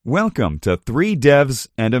Welcome to Three Devs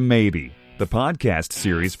and a Maybe, the podcast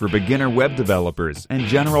series for beginner web developers and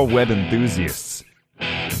general web enthusiasts.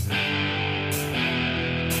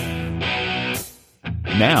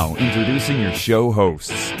 Now, introducing your show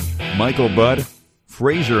hosts, Michael Budd,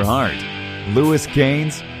 Fraser Hart, Lewis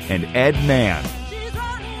Caines, and Ed Mann.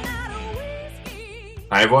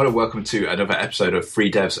 Hi everyone, and welcome to another episode of Three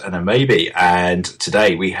Devs and a Maybe. And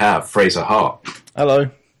today we have Fraser Hart. Hello.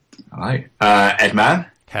 Hi. Ed Mann.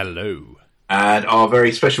 Hello. And our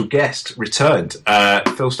very special guest returned,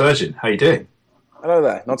 Phil Sturgeon. How you doing? Hello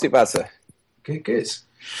there. Not too bad, sir. Good. So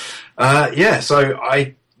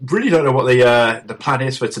I really don't know what the plan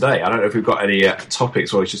is for today. I don't know if we've got any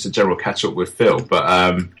topics or it's just a general catch-up with Phil.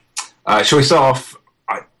 But shall we start off?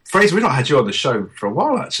 Fraser, we've not had you on the show for a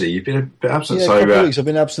while, actually. You've been a bit absent. Yeah, a couple of weeks. I've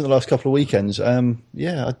been absent the last couple of weekends. I'm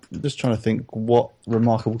just trying to think what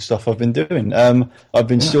remarkable stuff I've been doing. I've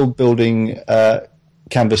been still building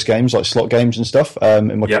canvas games, like slot games and stuff,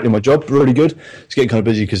 in my job. Really good. It's getting kind of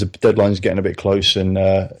busy because the deadline's getting a bit close, and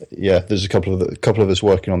there's a couple of us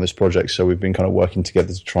working on this project, so we've been kind of working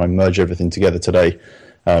together to try and merge everything together today,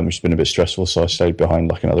 which has been a bit stressful, so I stayed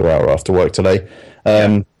behind like another hour after work today.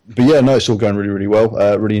 But it's all going really, really well.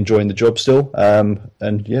 Really enjoying the job still,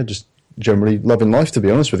 just generally loving life, to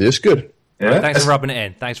be honest with you. It's good. Yeah. Thanks for rubbing it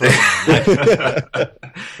in.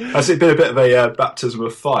 Has it been a bit of a baptism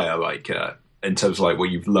of fire, in terms of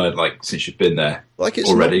what you've learned since you've been there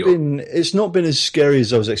already? It's not been as scary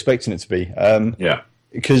as I was expecting it to be.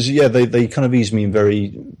 Because they kind of eased me in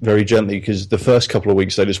very, very gently, because the first couple of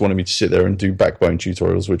weeks they just wanted me to sit there and do Backbone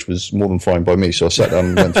tutorials, which was more than fine by me. So I sat down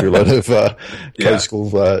and went through a load of code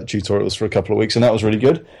school tutorials for a couple of weeks, and that was really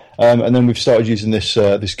good. And then we've started using this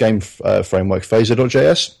game framework,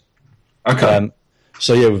 Phaser.js. Okay.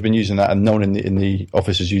 We've been using that, and no one in the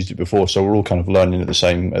office has used it before, so we're all kind of learning at the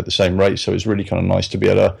same rate. So it's really kind of nice to be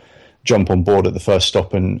able to jump on board at the first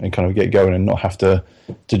stop and kind of get going, and not have to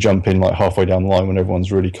jump in halfway down the line when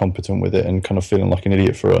everyone's really competent with it, and kind of feeling like an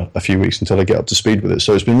idiot for a few weeks until they get up to speed with it.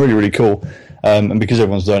 So it's been really, really cool. And because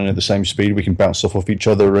everyone's learning at the same speed, we can bounce off each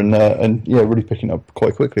other and really picking up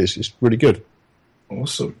quite quickly. It's really good.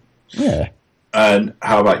 Awesome. Yeah. And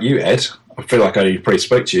how about you, Ed? I feel like I probably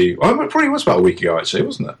spoke to you. Well, it probably was about a week ago, actually,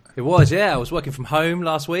 wasn't it? It was, yeah. I was working from home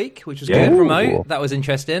last week, which was good, remote. That was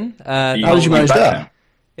interesting. How did you manage that?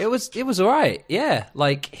 It was all right, yeah.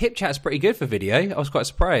 HipChat's pretty good for video. I was quite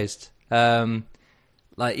surprised. The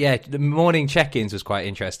morning check-ins was quite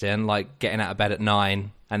interesting, getting out of bed at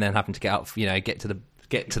 9 and then having to get up, get to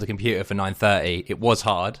the computer for 9:30. It was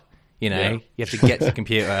hard. You have to get to the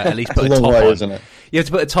computer, at least put a top on. Isn't it? You have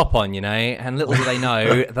to put a top on, and little do they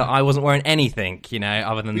know that I wasn't wearing anything,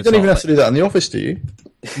 other than you the top. don't even have to do that in the office, do you?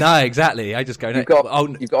 No, exactly. I just go... You've got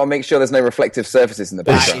to make sure there's no reflective surfaces in the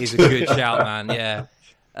background. That is a good shout, man, yeah.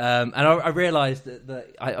 And I realised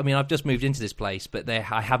that I've just moved into this place, but I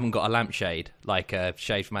haven't got a lampshade, a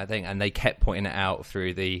shade for my thing, and they kept pointing it out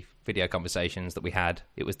through the video conversations that we had.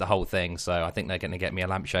 It was the whole thing, so I think they're going to get me a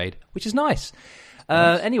lampshade, which is nice.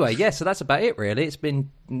 So that's about it, really. It's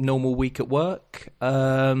been a normal week at work.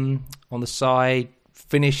 On the side,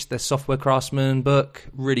 finished the Software Craftsman book.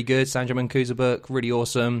 Really good. Sanjay Mancusa book. Really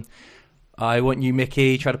awesome. I want you,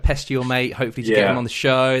 Mickey. Try to pester your mate, hopefully to get him on the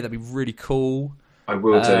show. That'd be really cool. I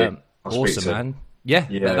will do. Awesome, man.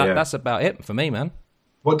 That's about it for me, man.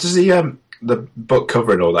 What does the book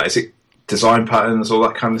cover and all that? Is it design patterns, all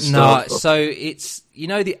that kind of stuff? No, so it's,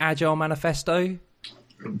 the Agile Manifesto?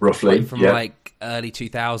 Roughly, from early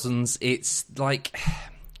 2000s. It's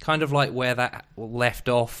kind of where that left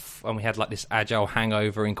off, and we had this agile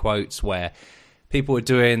hangover in quotes, where people were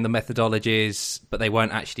doing the methodologies but they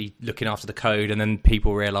weren't actually looking after the code, and then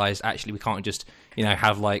people realized actually we can't just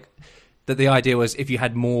have that. The idea was if you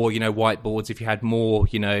had more whiteboards, if you had more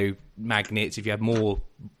magnets, if you had more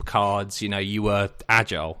cards, you were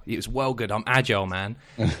agile. It was well good. I'm agile, man.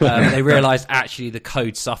 They realized actually the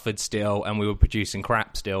code suffered still, and we were producing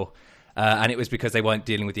crap still. And it was because they weren't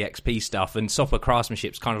dealing with the XP stuff. And software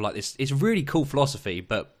craftsmanship's kind of this. It's a really cool philosophy,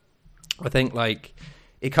 but I think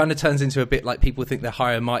it kind of turns into a bit people think they're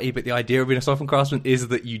high and mighty, but the idea of being a software craftsman is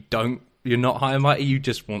that you're not high and mighty. You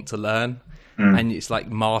just want to learn, and it's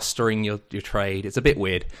mastering your trade. It's a bit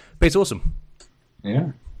weird, but it's awesome.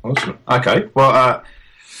 Yeah, awesome. Okay, well,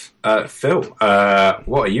 Phil, what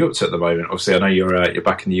are you up to at the moment? Obviously, I know you're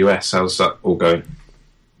back in the US. How's that all going?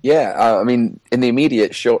 Yeah, in the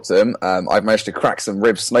immediate short term, I've managed to crack some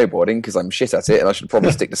ribs snowboarding because I'm shit at it, and I should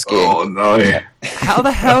probably stick to skiing. Oh, no. How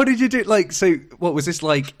the hell did you do so what was this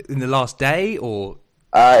in the last day, or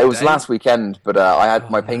It was last weekend, but I had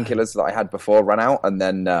my painkillers that I had before run out, and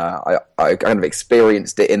then I kind of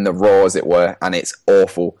experienced it in the raw, as it were, and it's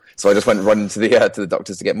awful. So I just went running to the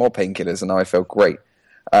doctors to get more painkillers, and now I feel great.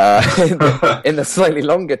 In the slightly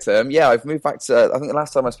longer term, I've moved back to. I think the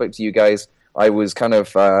last time I spoke to you guys, I was kind of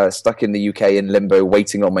stuck in the UK in limbo,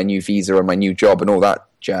 waiting on my new visa and my new job and all that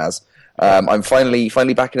jazz. I'm finally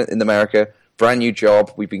back in America. Brand new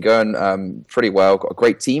job. We've been going pretty well. Got a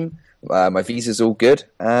great team. My visa's all good,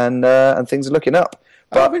 and things are looking up.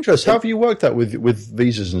 But I'm interested. How have you worked out with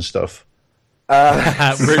visas and stuff?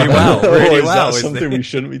 Really well. Really well. Is that something we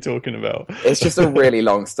shouldn't be talking about? It's just a really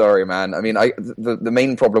long story, man. I mean, the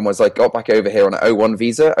main problem was I got back over here on an O1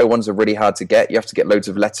 visa. O1s are really hard to get. You have to get loads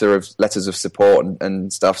of letters of support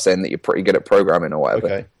and stuff saying that you're pretty good at programming or whatever.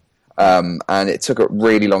 Okay. And it took a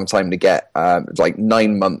really long time to get, like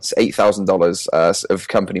 9 months, $8,000 of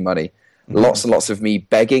company money. Lots and lots of me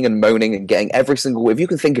begging and moaning and getting every single. If you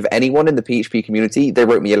can think of anyone in the PHP community, they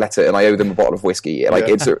wrote me a letter and I owe them a bottle of whiskey. Like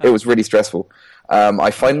it was really stressful. I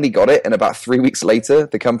finally got it, and about 3 weeks later,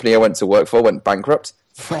 the company I went to work for went bankrupt.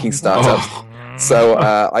 Fucking startups. So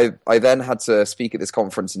I then had to speak at this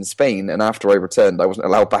conference in Spain, and after I returned, I wasn't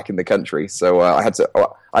allowed back in the country. So I had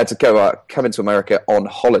to go come into America on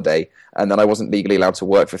holiday, and then I wasn't legally allowed to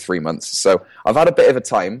work for 3 months. So I've had a bit of a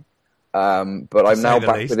time. But I'm now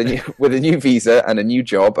back with a new visa and a new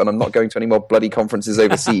job, and I'm not going to any more bloody conferences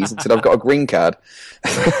overseas until I've got a green card.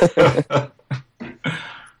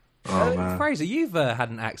 Fraser, you've had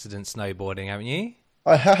an accident snowboarding, haven't you?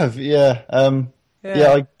 I have, yeah.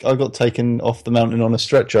 I got taken off the mountain on a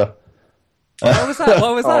stretcher. What was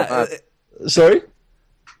that? Sorry?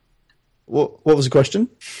 What was the question?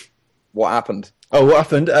 What happened? Oh, what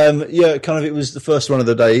happened? It was the first run of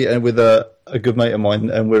the day, and with a good mate of mine,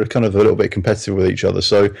 and we're kind of a little bit competitive with each other.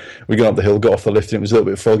 So we got up the hill, got off the lift, and it was a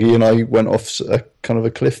little bit foggy, and I went off a kind of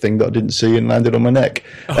a cliff thing that I didn't see and landed on my neck.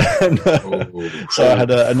 So I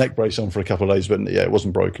had a neck brace on for a couple of days, but it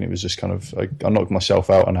wasn't broken. It was just kind of I knocked myself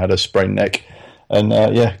out and had a sprained neck, and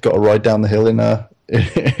got a ride down the hill in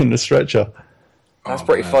the stretcher. That's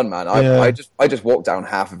pretty fun, man. I just walked down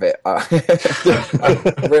half of it.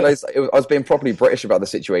 I realised I was being properly British about the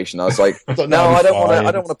situation. I was like, no, I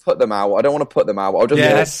don't want to put them out. I'll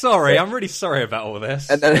just sorry. I'm really sorry about all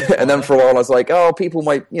this. And then for a while, I was like, oh, people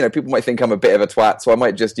might think I'm a bit of a twat, so I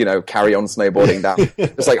might just carry on snowboarding down,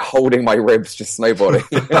 just like holding my ribs, just snowboarding.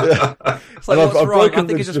 It's like, what's wrong? I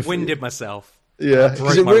think I just winded myself. Yeah,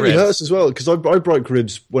 because it really hurts as well. Because I broke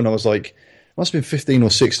ribs when I was like. Must have been 15 or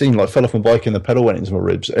 16, like fell off my bike and the pedal went into my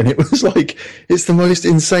ribs, and it was like, it's the most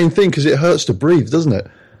insane thing because it hurts to breathe, doesn't it?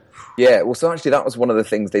 Yeah, well, so actually that was one of the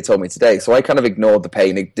things they told me today. So I kind of ignored the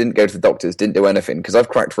pain, didn't go to the doctors, didn't do anything, because I've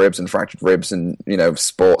cracked ribs and fractured ribs and,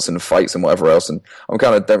 sports and fights and whatever else, and I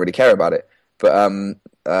kind of don't really care about it. But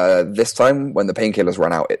this time, when the painkillers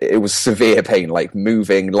ran out, it was severe pain, like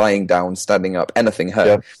moving, lying down, standing up, anything hurt.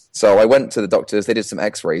 Yeah. So I went to the doctors, they did some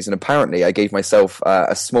x-rays, and apparently I gave myself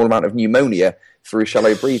a small amount of pneumonia through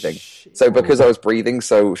shallow breathing. So because I was breathing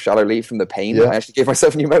so shallowly from the pain, I actually gave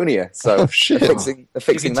myself pneumonia. So fixing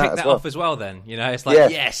that as well. Off as well then, it's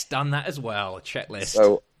like, yes, done that as well, a checklist.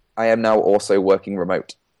 So I am now also working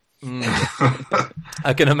remote.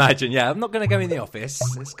 I can imagine. I'm not going to go in the office.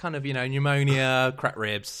 It's kind of, pneumonia, cracked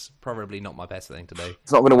ribs, probably not my best thing to do.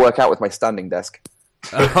 It's not going to work out with my standing desk.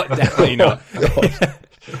 Oh, definitely not.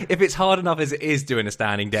 If it's hard enough as it is doing a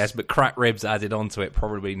standing desk, but cracked ribs added onto it,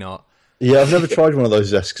 probably not. Yeah, I've never tried one of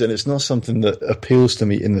those desks, and it's not something that appeals to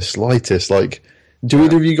me in the slightest. Like, do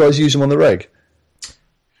either of you guys use them on the reg?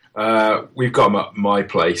 We've got them at my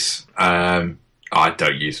place. I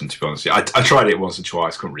don't use them, to be honest. I tried it once or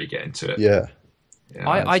twice, couldn't really get into it. Yeah.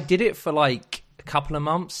 I did it for like a couple of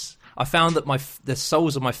months. I found that the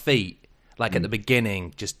soles of my feet, like at the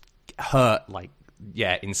beginning, just hurt like,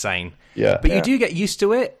 insane. Yeah. But you do get used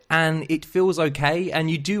to it, and it feels okay,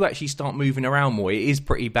 and you do actually start moving around more. It is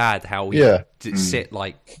pretty bad how we sit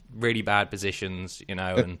like really bad positions,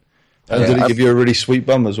 and did it give you a really sweet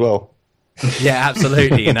bum as well? Yeah,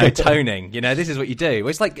 absolutely. Toning. This is what you do.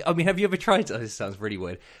 It's like, I mean, have you ever tried? Oh, this sounds really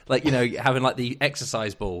weird. Like, having like the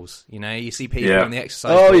exercise balls. You see people on the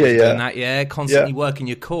exercise balls doing that. Constantly working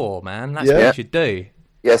your core, man. That's what you should do.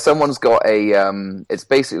 Yeah, someone's got it's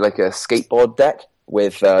basically like a skateboard deck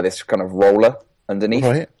with this kind of roller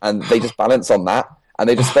underneath, and they just balance on that, and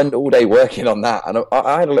they just spend all day working on that. And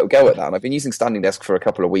I had a little go at that, and I've been using standing desk for a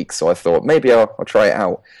couple of weeks, so I thought maybe I'll try it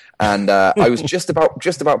out. And I was just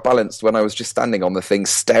about balanced when I was just standing on the thing,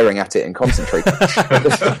 staring at it and concentrating.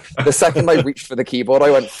 The second I reached for the keyboard,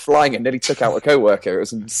 I went flying and nearly took out a coworker. It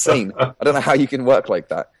was insane. I don't know how you can work like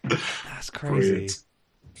that. That's crazy. Brilliant.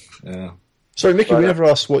 Yeah. Sorry, Mickey, we never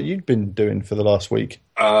asked what you'd been doing for the last week.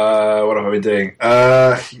 What have I been doing?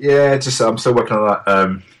 Just I'm still working on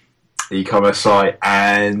that e-commerce site,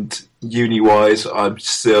 and uni-wise, I'm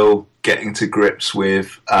still getting to grips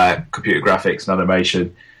with computer graphics and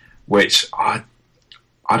animation, which I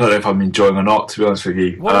don't know if I'm enjoying or not, to be honest with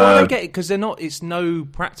you. Well, I don't get it, because they're not. It's no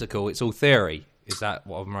practical. It's all theory. Is that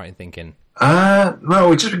what I'm right in thinking? No,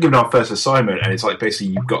 we've just been given our first assignment, and it's like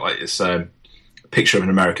basically you've got like this picture of an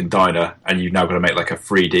American diner, and you've now got to make like a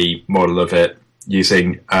 3D model of it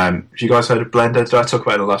using. Have you guys heard of Blender? Did I talk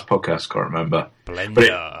about it in the last podcast? Can't remember. Blender,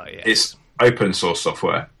 but it's open source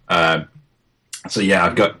software. So yeah,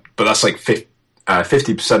 but that's like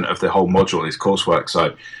 50% of the whole module is coursework.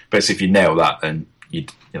 So basically, if you nail that, then you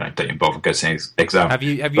don't even bother going to the exam. Have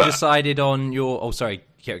you decided on your? Oh, sorry,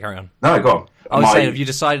 carry on. No, go on. I was saying, have you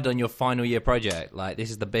decided on your final year project? Like, this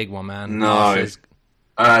is the big one, man. No.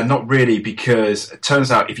 Not really, because it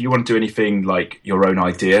turns out if you want to do anything like your own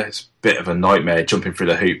idea, it's a bit of a nightmare jumping through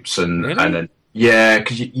the hoops and then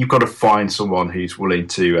because you've got to find someone who's willing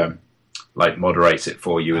to like moderate it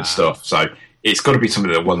for you and stuff. So it's got to be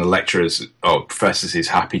something that one of the lecturers or professors is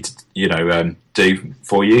happy to do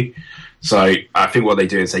for you. So I think what they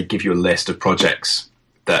do is they give you a list of projects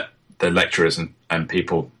that the lecturers and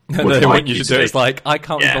people would want you to do. It's like, I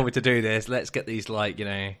can't be bothered to do this. Let's get these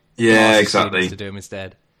exactly to do them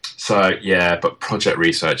instead. So but project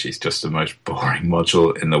research is just the most boring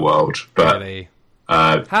module in the world. But really?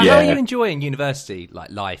 How are you enjoying university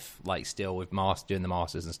life? Still with doing the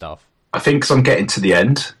masters and stuff. I think 'cause I'm getting to the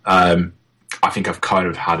end. I think I've kind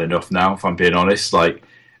of had enough now, if I'm being honest. Like,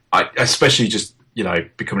 especially just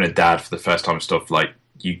becoming a dad for the first time and stuff. Like,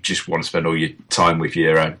 you just want to spend all your time with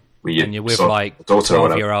your and you're with like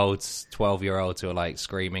 12-year-olds who are like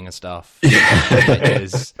screaming and stuff.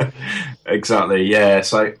 Exactly. Yeah.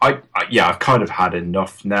 So I've kind of had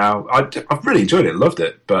enough now. I've really enjoyed it, loved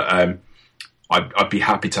it, but I'd be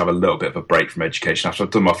happy to have a little bit of a break from education after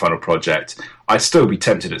I've done my final project. I'd still be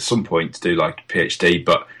tempted at some point to do like a PhD,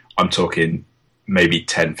 but I'm talking maybe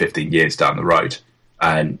 10, 15 years down the road,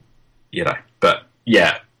 and but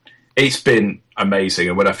yeah, it's been amazing,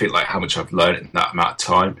 and when I think like how much I've learned in that amount of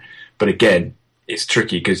time. But again, it's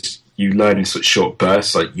tricky because you learn in such short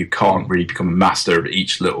bursts. Like, you can't really become a master of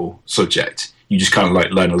each little subject. You just kind of like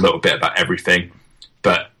learn a little bit about everything.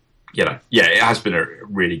 But it has been a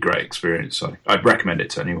really great experience. So I'd recommend it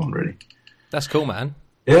to anyone, really. That's cool, man.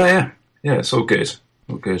 Yeah. It's all good.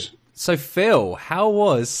 All good. So Phil, how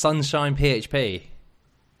was Sunshine PHP?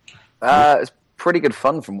 It's pretty good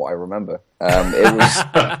fun from what I remember. It was.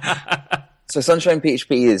 So Sunshine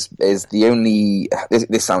PHP is the only.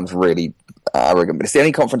 This sounds really arrogant, but it's the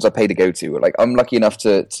only conference I pay to go to. Like, I'm lucky enough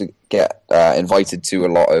to get invited to a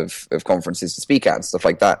lot of conferences to speak at and stuff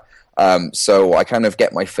like that. So I kind of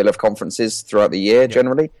get my fill of conferences throughout the year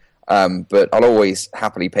generally. But I'll always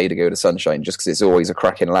happily pay to go to Sunshine just because it's always a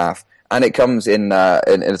cracking laugh, and it comes in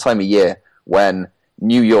a time of year when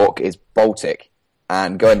New York is Baltic,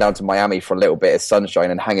 and going down to Miami for a little bit of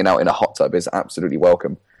sunshine and hanging out in a hot tub is absolutely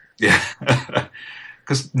welcome. Yeah,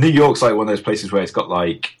 because New York's like one of those places where it's got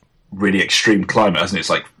like really extreme climate, hasn't it? It's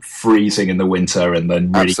like freezing in the winter and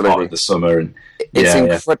then really hot in the summer. And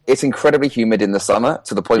it's incredibly humid in the summer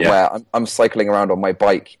to the point where I'm cycling around on my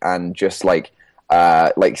bike and just like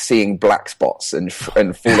seeing black spots and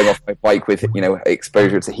falling off my bike with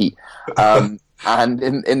exposure to heat. And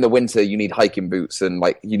in the winter, you need hiking boots and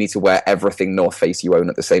like you need to wear everything North Face you own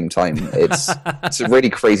at the same time. It's a really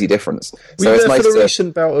crazy difference. Were you there for the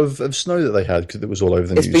recent bout of snow that they had because it was all over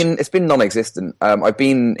the news? It's been non-existent. I've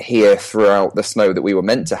been here throughout the snow that we were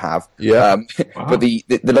meant to have. Yeah, wow. But the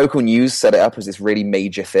local news set it up as this really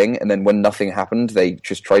major thing, and then when nothing happened, they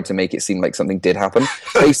just tried to make it seem like something did happen.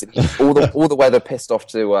 Basically, all the weather pissed off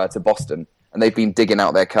to Boston, and they've been digging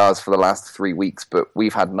out their cars for the last 3 weeks, but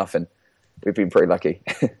we've had nothing. We've been pretty lucky.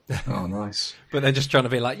 Oh, nice. But they're just trying to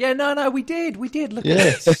be like, no, we did. Look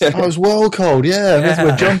at this. I was well cold, we had to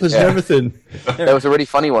wear jumpers and everything. There was a really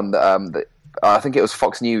funny one that I think it was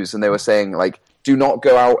Fox News, and they were saying, like, do not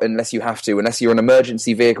go out unless you have to. Unless you're an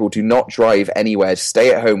emergency vehicle, do not drive anywhere.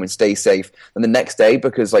 Stay at home and stay safe. And the next day,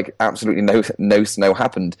 because like absolutely no snow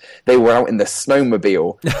happened, they were out in the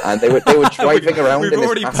snowmobile and they were driving around. We've in this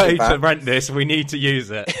already paid to rent this. We need to use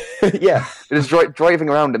it. Yeah, just driving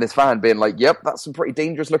around in this van, being like, "Yep, that's some pretty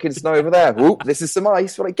dangerous looking snow over there. Whoop, this is some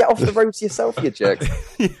ice. Well, like, get off the roads yourself, you jerks."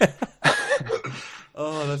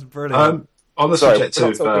 Oh, that's brilliant. On the subject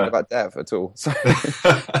of talking about dev at all.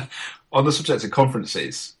 On the subject of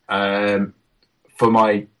conferences, to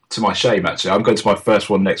my shame, actually, I'm going to my first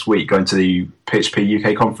one next week, going to the PHP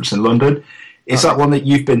UK conference in London. Is that one that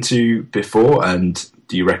you've been to before? And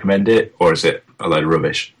Do you recommend it, or is it a load of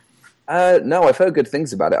rubbish? No, I've heard good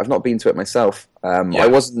things about it. I've not been to it myself. I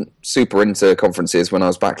wasn't super into conferences when I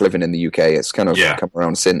was back living in the UK. It's kind of come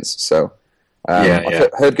around since. So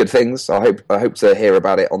I've heard good things. I hope to hear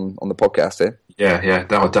about it on the podcast here. Yeah.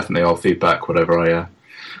 I'll feedback whatever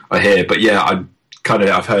I hear. But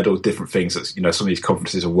I've heard all different things that some of these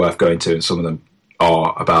conferences are worth going to, and some of them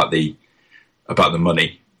are about the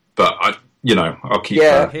money. But I'll keep.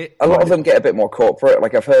 Yeah, a lot of them get a bit more corporate.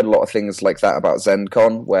 Like I've heard a lot of things like that about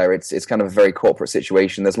ZenCon, where it's kind of a very corporate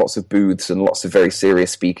situation. There's lots of booths and lots of very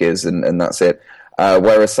serious speakers, and that's it.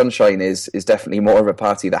 Whereas Sunshine is definitely more of a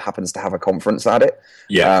party that happens to have a conference at it.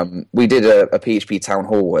 Yeah. We did a PHP town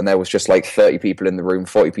hall, and there was just like 30 people in the room,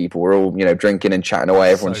 40 people. We're all drinking and chatting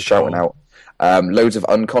away. Everyone's shouting out. Loads of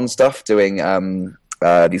Uncon stuff, doing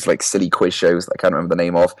these like silly quiz shows that I can't remember the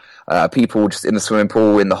name of. People just in the swimming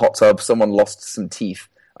pool, in the hot tub. Someone lost some teeth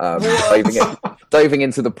diving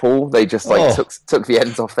into the pool. They just took the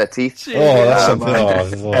ends off their teeth. That's something.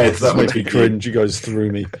 That makes me cringe. You guys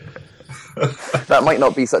threw me. That might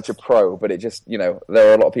not be such a pro, but it just there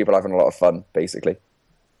are a lot of people having a lot of fun, basically.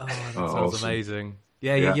 Oh, that sounds amazing.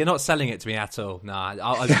 Yeah, you're not selling it to me at all. Nah,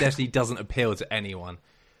 it definitely doesn't appeal to anyone.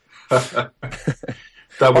 That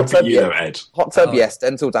would be you, though, Ed. Hot tub, yes.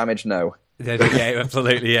 Dental damage, no. Yeah,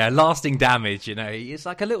 absolutely. Yeah, lasting damage. It's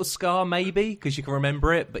like a little scar, maybe, because you can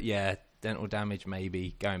remember it. But yeah, dental damage,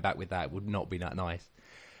 maybe. Going back with that would not be that nice.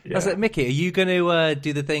 Yeah. I was like, Mickey, are you going to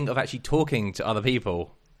do the thing of actually talking to other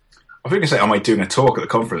people? I think I say, am I doing a talk at the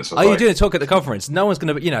conference? Are you doing a talk at the conference? No one's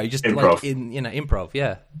going to, just improv. Like in, improv.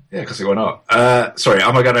 Yeah. Yeah, because why not? Sorry,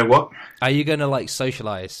 am I going to what? Are you going to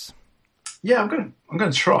socialise? Yeah, I'm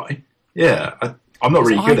going to try. Yeah, I'm not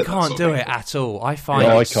really good at that. I can't do it at all. I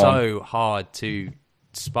find it so hard to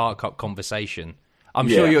spark up conversation. I'm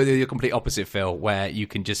sure you're the complete opposite, Phil, where you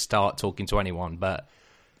can just start talking to anyone. But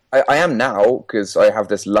I am now, because I have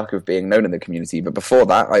this luck of being known in the community. But before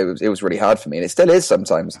that, it was really hard for me, and it still is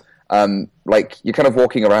sometimes. Like you're kind of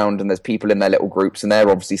walking around, and there's people in their little groups, and they're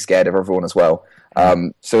obviously scared of everyone as well.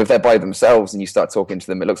 So if they're by themselves and you start talking to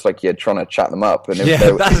them, it looks like you're trying to chat them up. And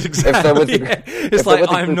that's exactly. It's like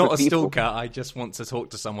I'm not a stalker. I just want to talk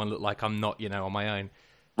to someone. Look like I'm not, on my own.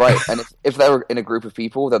 Right, and if they're in a group of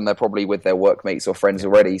people, then they're probably with their workmates or friends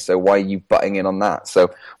already, so why are you butting in on that?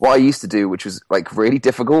 So what I used to do, which was like really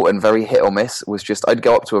difficult and very hit or miss, was just I'd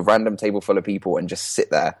go up to a random table full of people and just sit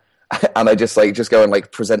there. And I just go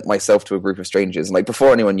and present myself to a group of strangers, and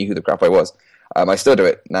before anyone knew who the crap I was. I still do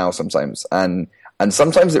it now sometimes, and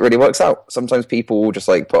sometimes it really works out. Sometimes people will just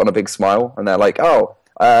put on a big smile, and they're like, "Oh,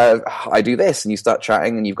 I do this," and you start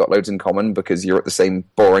chatting, and you've got loads in common because you're at the same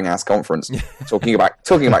boring ass conference talking about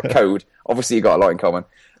code. Obviously, you got a lot in common.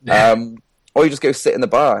 Or you just go sit in the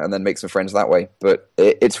bar and then make some friends that way. But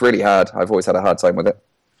it's really hard. I've always had a hard time with it.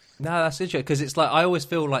 No, that's interesting, because it's I always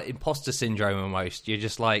feel like imposter syndrome almost. You're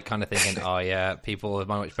just kind of thinking, oh yeah, people are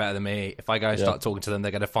much better than me. If I go and start talking to them,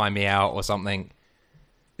 they're going to find me out or something.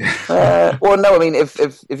 Well, no, I mean,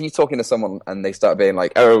 if you're talking to someone and they start being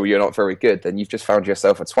like, oh, you're not very good, then you've just found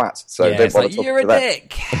yourself a twat. So don't bother talking you're a to them.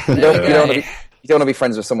 dick. You don't want to be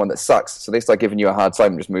friends with someone that sucks, so they start giving you a hard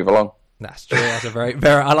time and just move along. That's true. That's a very,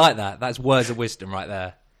 very, I like that. That's words of wisdom right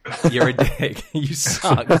there. You're a dick. You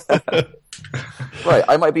suck. Right,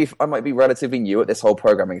 I might be relatively new at this whole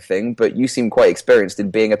programming thing, but you seem quite experienced in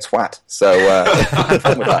being a twat. So have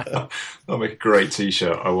fun with that. That'll make a great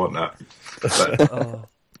T-shirt. I want that. But,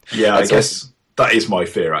 yeah, I guess that is my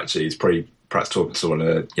fear. Actually, is perhaps talking to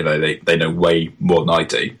someone. They know way more than I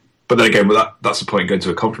do. But then again, that's the point of going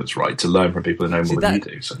to a conference, right? To learn from people who know more than you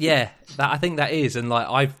do. So. Yeah, I think that is, and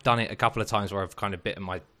I've done it a couple of times where I've kind of bitten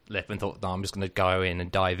my lip and thought, no, I'm just going to go in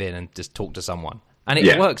and dive in and just talk to someone, and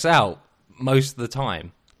it works out most of the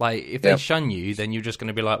time. If they shun you, then you're just going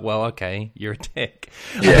to be like, well, okay, you're a dick.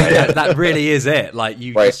 Yeah, that really is it.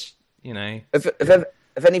 Just, Have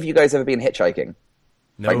any of you guys ever been hitchhiking?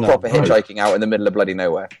 Proper hitchhiking out in the middle of bloody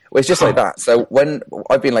nowhere. Well, it's just like that. So when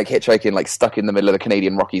I've been hitchhiking, stuck in the middle of the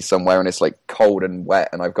Canadian Rockies somewhere, and it's cold and wet,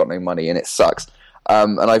 and I've got no money, and it sucks.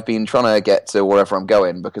 And I've been trying to get to wherever I'm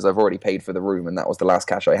going because I've already paid for the room, and that was the last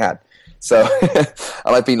cash I had. So,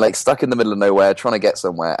 and I've been stuck in the middle of nowhere trying to get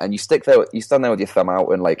somewhere, and you stand there with your thumb out,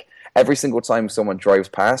 and every single time someone drives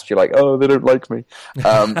past, you're like, oh, they don't like me.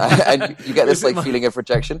 And you get this feeling of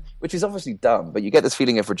rejection, which is obviously dumb, but you get this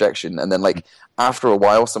feeling of rejection. And then after a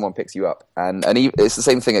while, someone picks you up. And it's the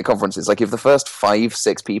same thing at conferences. If the first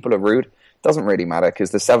 5-6 people are rude, it doesn't really matter,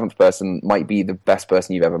 because the 7th person might be the best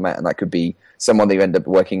person you've ever met. And that could be someone that you end up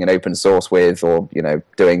working in open source with, or,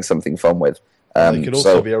 doing something fun with. They could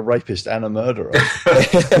also be a rapist and a murderer.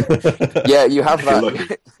 Yeah, you have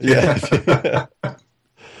that. Yeah.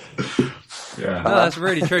 Yeah. No, that's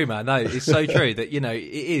really true, man. No, it's so true that, it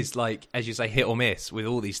is like, as you say, hit or miss with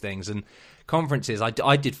all these things. And conferences,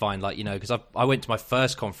 I did find, like, because I went to my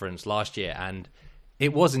first conference last year and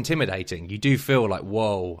it was intimidating. You do feel like,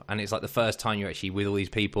 whoa. And it's like the first time you're actually with all these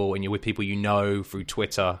people and you're with people through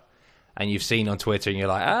Twitter and you've seen on Twitter and you're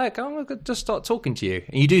like, come on, just start talking to you.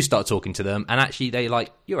 And you do start talking to them and actually they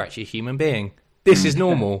like, you're actually a human being. This is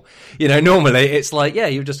normal. Normally it's like, yeah,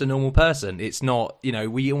 you're just a normal person. It's not,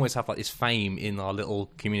 we almost have like this fame in our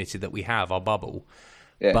little community that we have, our bubble.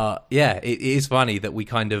 Yeah. But yeah, it is funny that we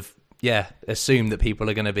kind of, assume that people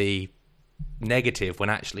are going to be negative when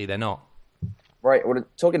actually they're not. Right. Well,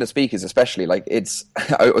 talking to speakers, especially, like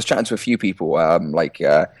I was chatting to a few people,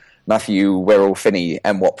 Matthew Wirral Finney,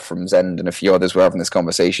 MWOP from Zend, and a few others were having this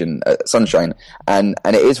conversation at Sunshine, and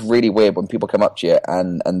it is really weird when people come up to you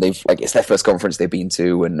and they've like it's their first conference they've been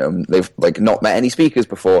to, and they've like not met any speakers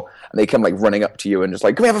before, and they come like running up to you and just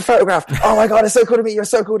like, can we have a photograph? Oh my god, it's so cool to meet you!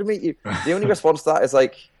 It's so cool to meet you. The only response to that is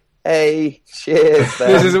like, hey, cheers.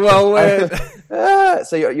 This is well weird.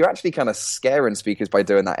 So you're actually kind of scaring speakers by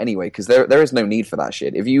doing that anyway, because there is no need for that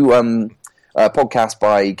shit. If you a podcast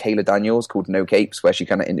by Kayla Daniels called No Capes, where she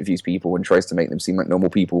kind of interviews people and tries to make them seem like normal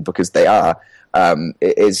people because they are.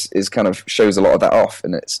 It is kind of shows a lot of that off,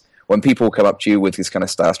 and it's when people come up to you with this kind of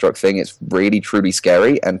starstruck thing, it's really truly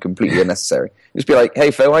scary and completely unnecessary. You just be like,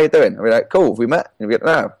 "Hey Phil, how you doing?" And we're like, "Cool, have we met?" And we go,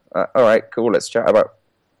 "No, all right, cool. Let's chat about.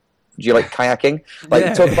 Do you like kayaking?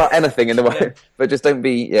 Like talk about anything in the way, but just don't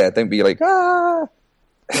be like ah."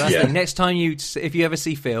 Well, next time if you ever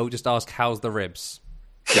see Phil, just ask, "How's the ribs?"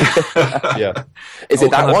 Yeah. Is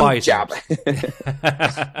it that one? Jab.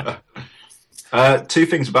 Two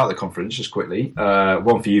things about the conference, just quickly.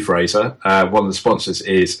 One for you, Fraser. One of the sponsors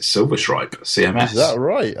is Silverstripe, CMS. Is that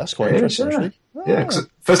right? That's quite interesting, actually. Yeah,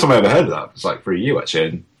 first time I ever heard of that was like through you, actually,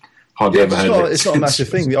 and hardly ever heard of it. It's not a massive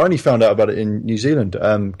thing. I only found out about it in New Zealand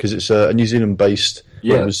because it's a New Zealand-based...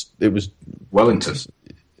 Yeah. It was Wellington.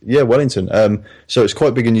 Yeah, Wellington. So it's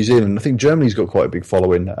quite big in New Zealand. I think Germany's got quite a big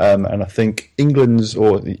following, and I think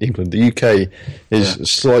the UK is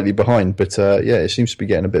slightly behind. But it seems to be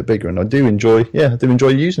getting a bit bigger, and I do enjoy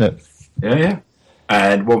using it. Yeah.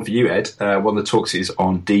 And one for you, Ed. One of the talks is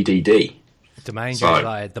on DDD. Domain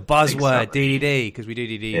generated, the buzzword DDD, because we do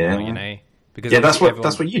DDD, Because that's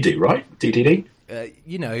what you do, right? DDD.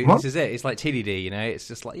 This is it. It's like TDD. It's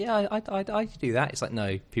just like I do that. It's like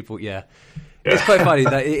no people. Yeah. It's quite funny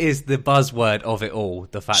that it is the buzzword of it all.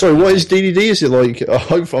 The fact. So, what is DDD? Is it like?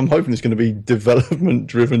 I'm hoping it's going to be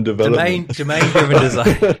development-driven development. Domain-driven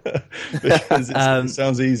design. Because it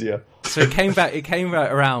sounds easier. So it came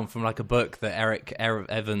around from like a book that Eric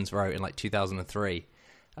Evans wrote in like 2003,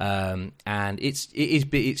 and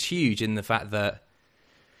it's huge in the fact that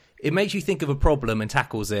it makes you think of a problem and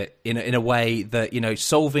tackles it in a way that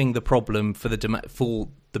solving the problem for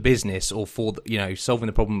the business, or for solving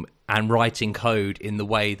the problem and writing code in the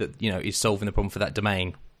way that is solving the problem for that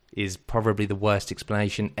domain is probably the worst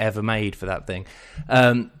explanation ever made for that thing.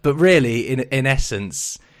 But really, in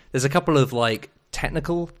essence, there's a couple of like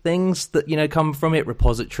technical things that come from it: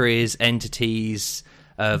 repositories, entities,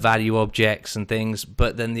 value objects, and things.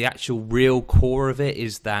 But then the actual real core of it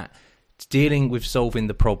is that dealing with solving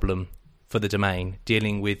the problem for the domain,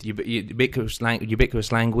 dealing with ubiquitous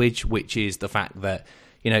language, which is the fact that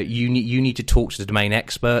you need to talk to the domain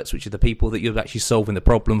experts, which are the people that you're actually solving the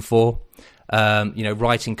problem for.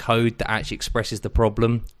 Writing code that actually expresses the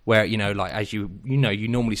problem, where like as you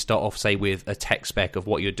normally start off, say, with a tech spec of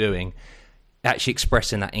what you're doing, actually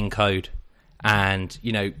expressing that in code, and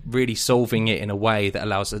really solving it in a way that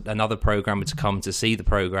allows another programmer to come to see the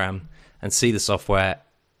program and see the software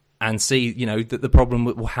and see, the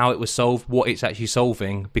problem, how it was solved, what it's actually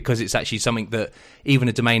solving, because it's actually something that even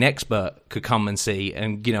a domain expert could come and see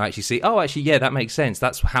and, actually see, that makes sense.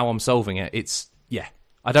 That's how I'm solving it.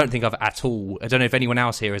 I don't think I don't know if anyone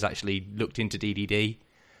else here has actually looked into DDD.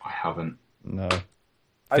 I haven't. No.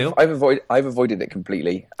 I've avoided it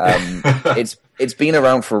completely. It's been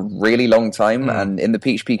around for a really long time, and in the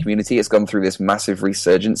PHP community, it's gone through this massive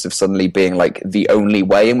resurgence of suddenly being like the only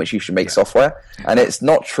way in which you should make software, and it's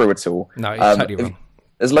not true at all. No, it's totally wrong.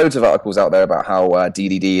 There's loads of articles out there about how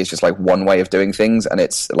DDD is just like one way of doing things, and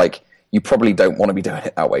it's like you probably don't want to be doing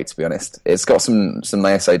it that way. To be honest, it's got some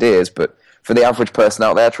nice ideas, but for the average person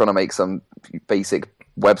out there trying to make some basic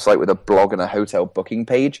website with a blog and a hotel booking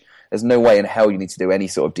page, there's no way in hell you need to do any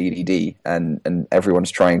sort of DDD, and everyone's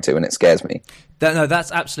trying to, and it scares me. No,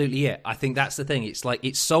 that's absolutely it. I think that's the thing. It's like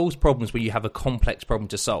it solves problems when you have a complex problem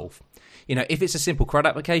to solve. if it's a simple CRUD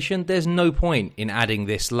application, there's no point in adding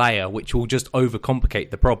this layer, which will just overcomplicate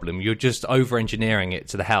the problem. You're just over-engineering it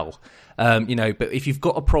to the hell. But if you've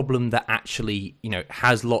got a problem that actually,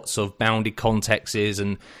 has lots of bounded contexts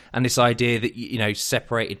and this idea that,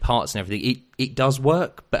 separated parts and everything, it does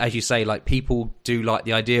work. But as you say, like, people do like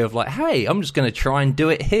the idea of like, hey, I'm just going to try and do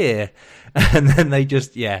it here. And then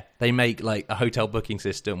they make like a hotel booking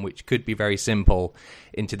system, which could be very simple,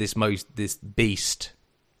 into this beast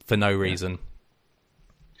for no reason.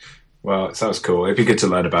 Well, it sounds cool. It'd be good to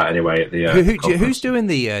learn about anyway at the who's doing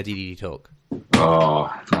the DDD talk?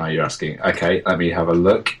 Oh, now you're asking. Okay, let me have a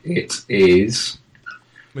look. It is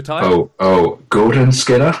Matthias. Gordon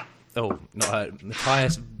Skinner. Oh, not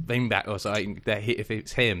Matthias Wingback or something. If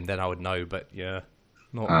it's him, then I would know. But yeah,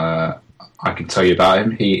 not. I can tell you about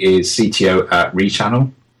him. He is CTO at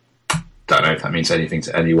Rechannel. Don't know if that means anything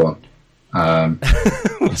to anyone.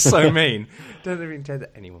 So mean. Don't even tell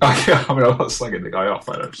anyone. I mean, I'm not slugging the guy off.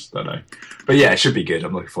 I just don't know. But yeah, it should be good.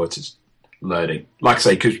 I'm looking forward to learning. Like I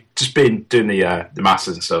say, because just doing the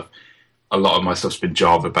masters and stuff, a lot of my stuff's been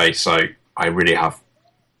Java based, so I really have.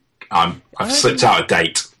 I've slipped out of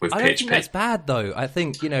date with PHP. I don't think that's bad though. I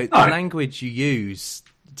think the language you use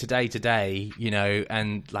today,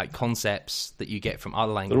 and like concepts that you get from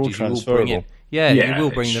other languages, you will bring in. Yeah, you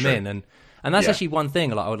will bring them in, and that's actually one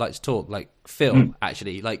thing I would like to talk. Like Phil,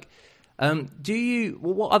 actually, like.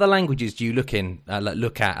 What other languages do you look at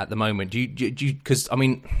the moment? Do you? Because I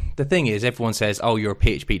mean, the thing is, everyone says, "Oh, you're a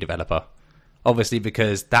PHP developer," obviously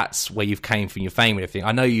because that's where you've came from your fame and everything.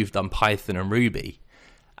 I know you've done Python and Ruby,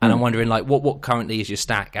 and I'm wondering, like, what currently is your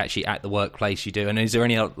stack actually at the workplace you do? And is there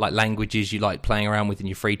any like languages you like playing around with in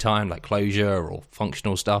your free time, like Clojure or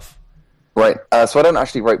functional stuff? Right, so I don't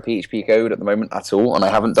actually write PHP code at the moment at all, and I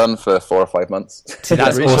haven't done for 4 or 5 months. See,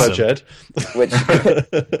 that's awesome. Ed.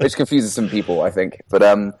 which confuses some people, I think. But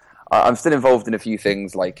I'm still involved in a few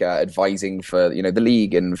things like advising for the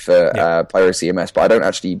league and for Pyro CMS, but I don't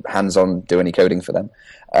actually hands-on do any coding for them.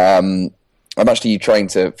 I'm actually trying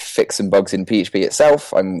to fix some bugs in PHP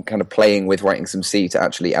itself. I'm kind of playing with writing some C to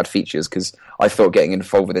actually add features because I thought getting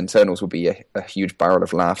involved with internals would be a huge barrel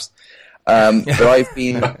of laughs. But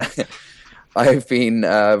I've been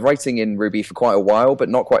writing in Ruby for quite a while, but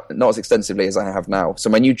not as extensively as I have now. So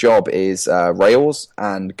my new job is Rails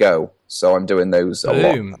and Go. So I'm doing those a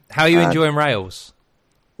lot. How are you enjoying Rails?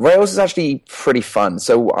 Rails is actually pretty fun.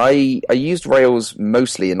 So I used Rails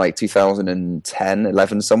mostly in like 2010,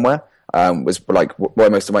 11 somewhere. Was like where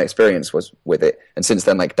most of my experience was with it, and since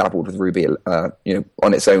then like dabbled with Ruby,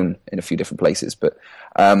 on its own in a few different places. But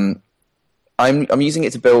I'm using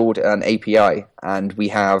it to build an API, and we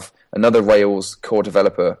have another Rails core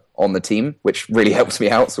developer on the team, which really helps me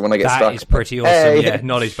out. So when I get stuck, that is pretty awesome. Hey. Yeah,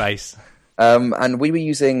 knowledge base. And we were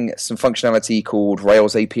using some functionality called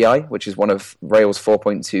Rails API, which is one of Rails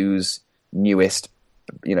 4.2's newest,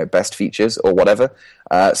 best features or whatever.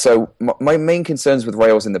 So my main concerns with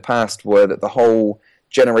Rails in the past were that the whole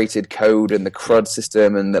generated code and the CRUD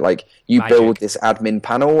system, and that like you build this admin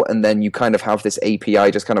panel and then you kind of have this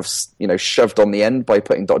API just kind of shoved on the end by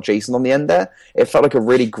putting .json on the end there. It felt like a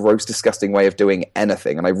really gross, disgusting way of doing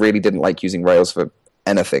anything, and I really didn't like using Rails for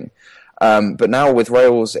anything. But now with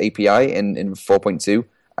Rails API in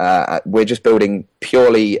 4.2, we're just building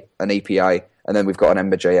purely an API, and then we've got an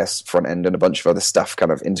Ember.js front end and a bunch of other stuff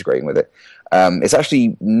kind of integrating with it. It's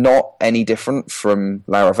actually not any different from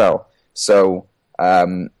Laravel. So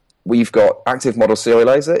we've got Active Model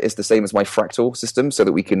Serializer. It's the same as my Fractal system, so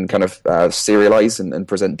that we can kind of serialize and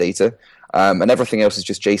present data. And everything else is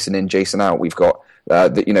just JSON in, JSON out. We've got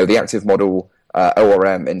the Active Model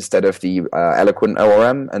ORM instead of the Eloquent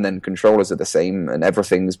ORM, and then controllers are the same, and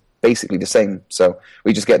everything's basically the same. So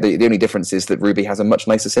we just get the only difference is that Ruby has a much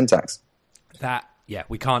nicer syntax.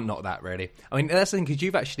 We can't knock that, really. I mean, that's the thing, because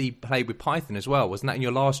you've actually played with Python as well. Wasn't that in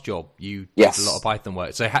your last job? You did a lot of Python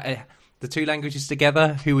work. So the two languages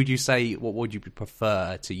together, who would you say, what would you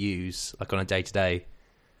prefer to use, like on a day-to-day?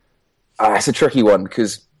 It's a tricky one,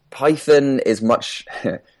 because Python is much...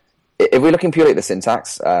 If we're looking purely at the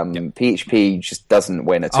syntax, PHP just doesn't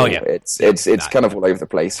win at all. Yeah. It's kind of all over the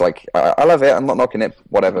place. Like I love it. I'm not knocking it,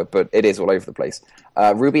 whatever, but it is all over the place.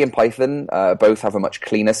 Ruby and Python both have a much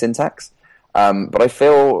cleaner syntax, but I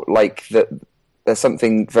feel like that there's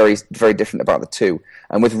something very, very different about the two.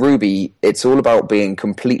 And with Ruby, it's all about being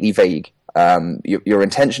completely vague. You're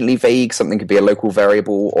intentionally vague. Something could be a local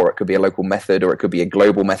variable, or it could be a local method, or it could be a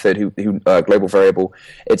global method, global variable.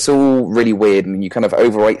 It's all really weird, and you kind of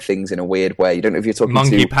overwrite things in a weird way. You don't know if you're talking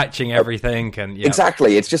monkey patching everything, and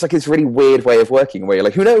exactly. It's just like this really weird way of working, where you're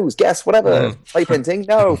like, who knows? Guess whatever. Type hinting?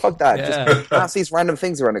 No, fuck that. Just pass these random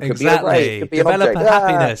things around. It could be an array. It could be developer an object.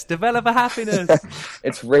 happiness. Developer happiness.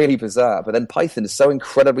 It's really bizarre. But then Python is so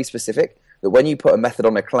incredibly specific that when you put a method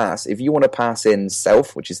on a class, if you want to pass in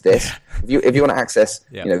self, which is this, if you want to access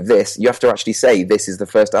this, you have to actually say this is the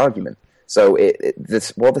first argument. So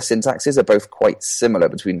while the syntaxes are both quite similar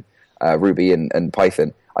between Ruby and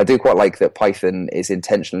Python, I do quite like that Python is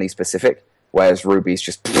intentionally specific, whereas Ruby is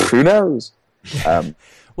just who knows.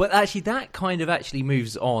 Well, actually, that kind of actually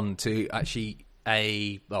moves on to actually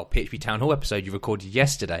a PHP Town Hall episode you recorded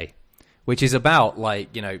yesterday, which is about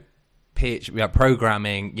PHP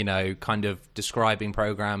programming, kind of describing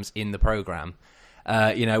programs in the program.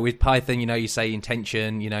 With Python, you say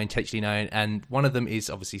intention, intentionally known, and one of them is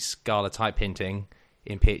obviously Scala type hinting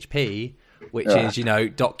in PHP, which is,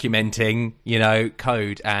 documenting,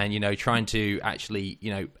 code and, trying to actually,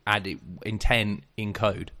 add intent in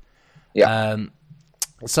code. Yeah.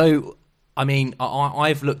 So, I mean,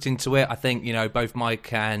 I've looked into it. I think, both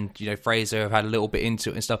Mike and, Fraser have had a little bit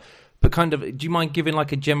into it and stuff. But kind of, do you mind giving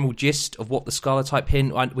like a general gist of what the Scala type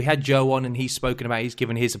hint? We had Joe on, and he's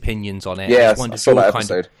given his opinions on it. Yeah, I saw that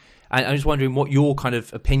episode. And I'm just wondering what your kind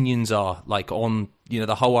of opinions are, like on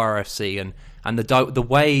the whole RFC and the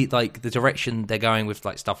way, like the direction they're going with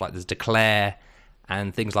like stuff like this declare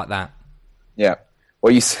and things like that. Yeah.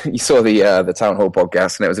 Well, you saw the Town Hall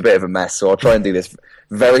podcast, and it was a bit of a mess. So I'll try and do this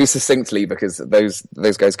very succinctly because those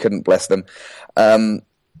guys couldn't, bless them.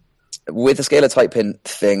 With the Scala type hint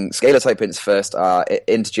thing, Scala type hints first are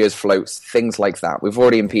integers, floats, things like that. We've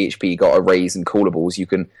already in PHP got arrays and callables. You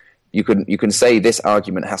can say this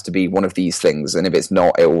argument has to be one of these things, and if it's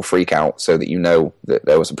not, it will freak out so that you know that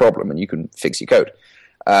there was a problem and you can fix your code.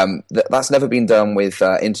 That's never been done with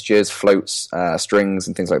integers, floats, strings,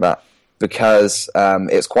 and things like that because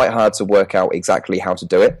it's quite hard to work out exactly how to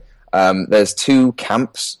do it. There's two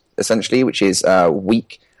camps essentially, which is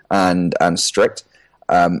weak and strict.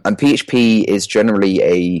 And PHP is generally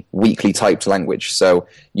a weakly typed language, so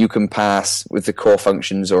you can pass with the core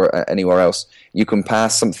functions or anywhere else. You can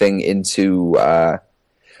pass something into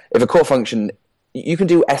if a core function, you can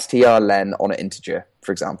do strlen on an integer,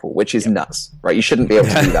 for example, which is nuts, right? You shouldn't be able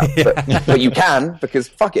to do that, but you can because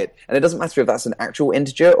fuck it, and it doesn't matter if that's an actual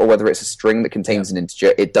integer or whether it's a string that contains an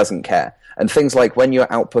integer. It doesn't care. And things like when you're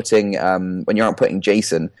outputting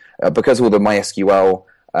JSON, because all the MySQL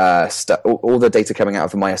all the data coming out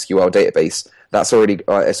of the MySQL database, that's already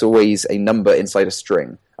it's always a number inside a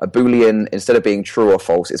string. A Boolean, instead of being true or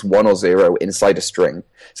false, it's 1 or 0 inside a string.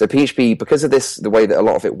 So PHP, because of this, the way that a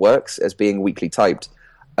lot of it works as being weakly typed,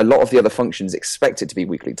 a lot of the other functions expect it to be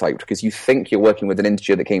weakly typed because you think you're working with an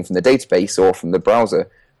integer that came from the database or from the browser,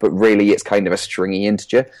 but really it's kind of a stringy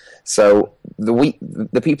integer. So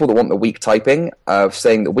the people that want the weak typing are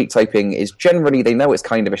saying that weak typing is generally, they know it's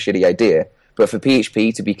kind of a shitty idea, but for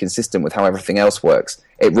PHP to be consistent with how everything else works,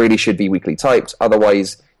 it really should be weakly typed.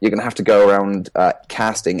 Otherwise, you're going to have to go around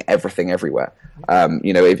casting everything everywhere.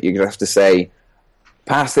 If you're going to have to say,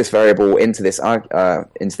 pass this variable into this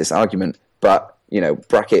argument, but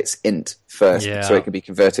brackets int first, so it can be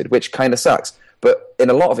converted, which kind of sucks. But in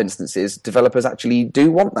a lot of instances, developers actually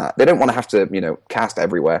do want that. They don't want to have to cast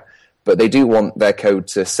everywhere, but they do want their code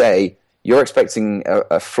to say, you're expecting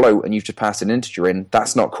a float and you've just passed an integer in.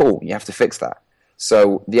 That's not cool. You have to fix that.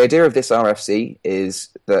 So the idea of this RFC is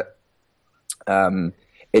that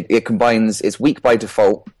it combines, it's weak by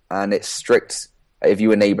default and it's strict if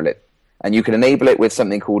you enable it. And you can enable it with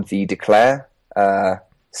something called the declare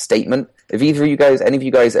statement. Have any of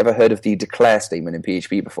you guys ever heard of the declare statement in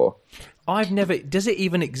PHP before? I've never. Does it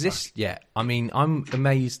even exist yet? I mean, I'm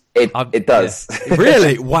amazed. It does. Yeah.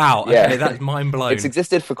 Really? Wow. Yeah. Okay, that's mind blowing. It's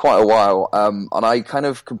existed for quite a while, and I kind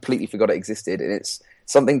of completely forgot it existed. And it's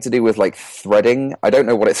something to do with like threading. I don't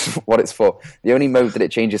know what it's for. The only mode that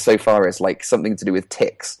it changes so far is like something to do with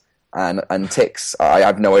ticks. And ticks, I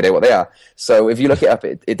have no idea what they are. So if you look it up,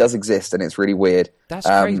 it does exist, and it's really weird. That's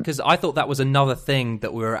crazy, because I thought that was another thing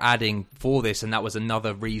that we were adding for this, and that was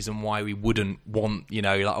another reason why we wouldn't want,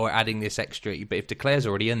 or adding this extra. But if declare's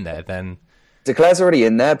already in there, then... Declare's already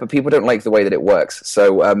in there, but people don't like the way that it works.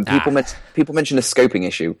 So people mention a scoping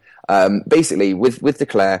issue. Basically, with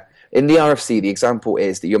declare, in the RFC, the example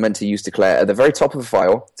is that you're meant to use declare at the very top of the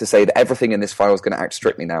file to say that everything in this file is going to act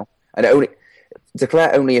strictly now. And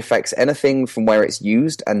declare only affects anything from where it's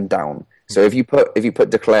used and down. So if you put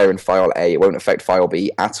declare in file A, it won't affect file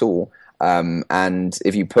B at all. And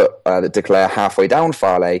if you put the declare halfway down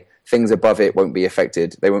file A, things above it won't be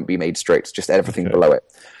affected. They won't be made strict, just everything below it.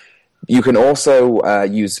 You can also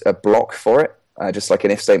use a block for it, just like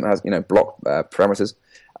an if statement has, block parameters.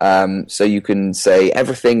 So you can say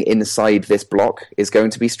everything inside this block is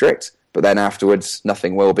going to be strict, but then afterwards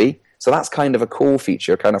nothing will be. So that's kind of a cool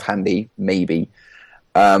feature, kind of handy, maybe.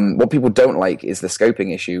 What people don't like is the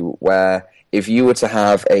scoping issue, where if you were to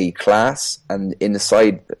have a class and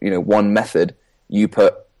inside one method you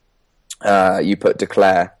put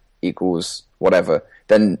declare equals whatever,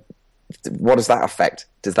 then what does that affect?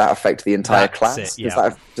 Does that affect the entire class? Yeah.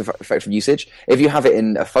 Does that affect usage? If you have it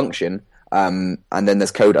in a function and then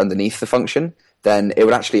there's code underneath the function, then it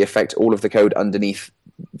would actually affect all of the code underneath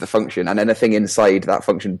the function and anything inside that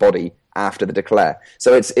function body after the declare.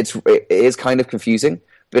 So it is kind of confusing,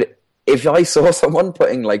 but if I saw someone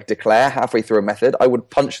putting like declare halfway through a method, I would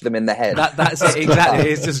punch them in the head. That's it,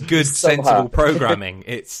 exactly. It's just good, sensible programming.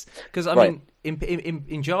 It's because I mean, in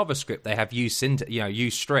JavaScript they have use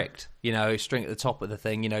strict, string at the top of the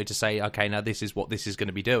thing, to say, okay, now this is what this is going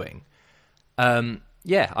to be doing.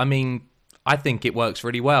 Yeah, I mean, I think it works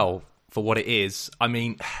really well for what it is. I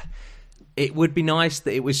mean, it would be nice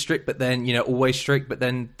that it was strict, but then always strict. But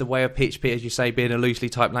then the way of PHP, as you say, being a loosely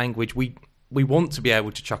typed language, we want to be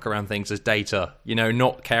able to chuck around things as data,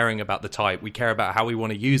 not caring about the type. We care about how we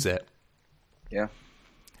want to use it. Yeah.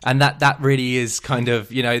 And that really is kind of,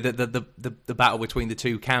 the battle between the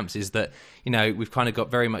two camps is that, we've kind of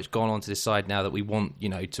got very much gone onto this side now that we want,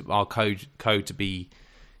 our code to be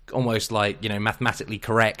almost like, mathematically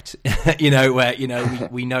correct, where,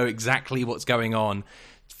 we know exactly what's going on,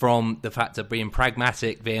 from the fact of being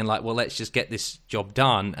pragmatic, being like, well, let's just get this job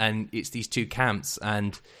done. And it's these two camps.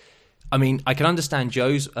 And I mean, I can understand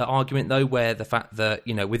Joe's argument, though, where the fact that,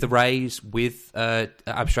 with arrays, with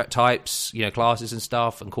abstract types, classes and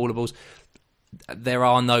stuff and callables, there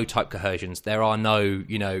are no type coercions. There are no,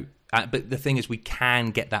 but the thing is, we can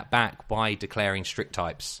get that back by declaring strict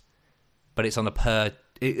types. But it's on a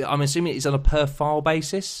I'm assuming it's on a per file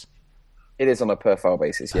basis? It is on a per file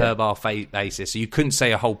basis, yeah. Per bar basis. So you couldn't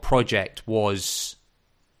say a whole project was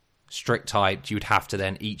strict typed. You would have to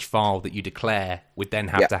then, each file that you declare would then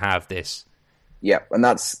have to have this. Yeah, and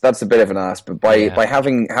that's a bit of an ask, but by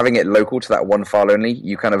having it local to that one file only,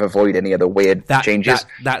 you kind of avoid any other weird changes.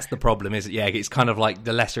 That's the problem, is it? Yeah, it's kind of like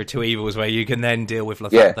the lesser of two evils, where you can then deal with the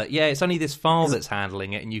fact that, it's only this file that's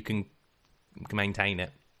handling it, and you can maintain it.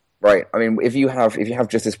 Right. I mean, if you have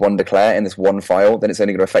just this one declare in this one file, then it's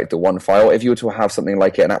only going to affect the one file. If you were to have something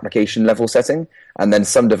like an application level setting, and then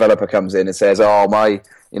some developer comes in and says, "Oh, I'm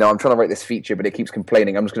trying to write this feature, but it keeps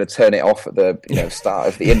complaining. I'm just going to turn it off at the start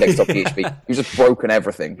of the index.php." You've just broken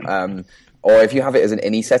everything. Or if you have it as an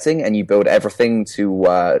ini setting and you build everything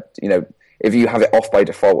to, if you have it off by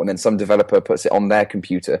default and then some developer puts it on their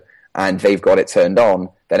computer and they've got it turned on,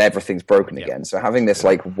 then everything's broken again. So having this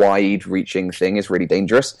like wide-reaching thing is really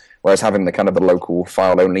dangerous, whereas having the kind of the local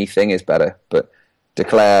file-only thing is better. But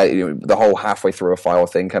declare, the whole halfway through a file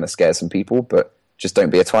thing kind of scares some people, but just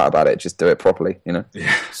don't be a twat about it. Just do it properly, Yeah.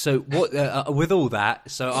 So what with all that?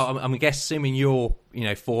 So I'm assuming you're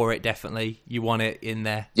for it. Definitely, you want it in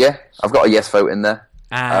there. Yeah, I've got a yes vote in there.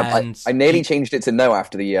 And I nearly changed it to no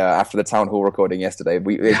after the town hall recording yesterday.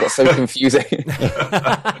 It got so confusing.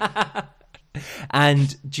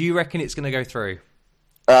 And do you reckon it's going to go through?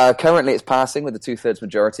 Currently, it's passing with a 2/3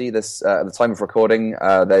 majority. This at the time of recording,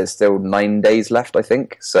 there's still 9 days left, I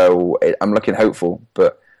think. So I'm looking hopeful.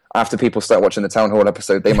 But after people start watching the town hall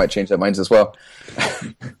episode, they might change their minds as well.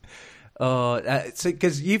 So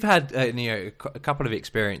because you've had a couple of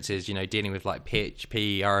experiences, dealing with like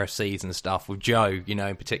PHP, RFCs and stuff with Joe,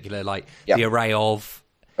 in particular, like the array of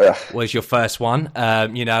was your first one,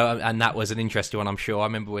 and that was an interesting one, I'm sure. I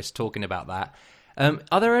remember us talking about that.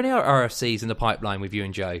 Are there any RFCs in the pipeline with you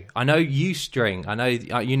and Joe? I know UString, I know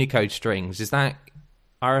Unicode strings. Is that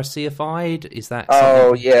RFCified? Is that?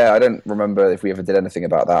 Oh yeah, I don't remember if we ever did anything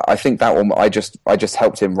about that. I think that one I just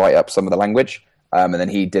helped him write up some of the language. And then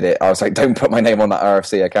he did it. I was like, don't put my name on that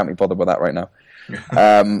RFC. I can't be bothered with that right now.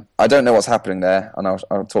 I don't know what's happening there, and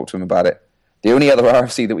I'll talk to him about it. The only other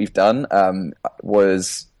RFC that we've done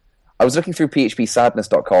was... I was looking through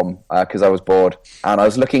phpsadness.com because I was bored, and I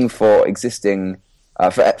was looking for existing...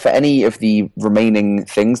 for any of the remaining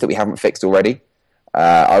things that we haven't fixed already.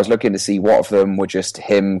 I was looking to see what of them were just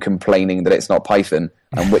him complaining that it's not Python,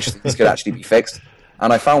 and which things could actually be fixed.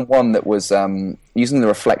 And I found one that was using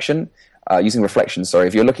reflection,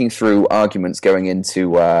 if you're looking through arguments going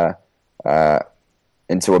into a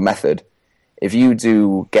method, if you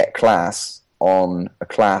do get class on a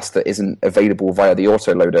class that isn't available via the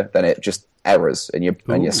autoloader, then it just errors and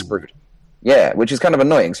you're screwed. Yeah, which is kind of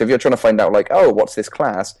annoying. So if you're trying to find out, like, oh, what's this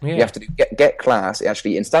class? Yeah. You have to do get class. It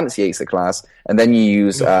actually instantiates the class, and then you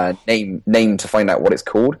use name to find out what it's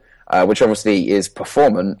called, which obviously is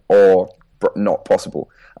performant or not possible.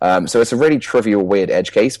 So it's a really trivial, weird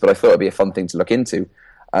edge case, but I thought it'd be a fun thing to look into.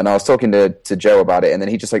 And I was talking to Joe about it, and then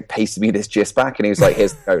he just like pasted me this gist back, and he was like,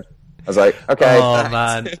 "Here's the code." I was like, "Okay." Oh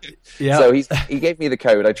man, yeah. So he gave me the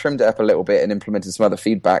code. I trimmed it up a little bit and implemented some other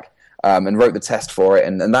feedback. And wrote the test for it,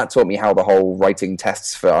 and that taught me how the whole writing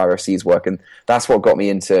tests for RFCs work, and that's what got me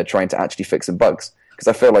into trying to actually fix some bugs. Because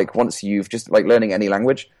I feel like once you've just like learning any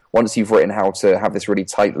language, once you've written how to have this really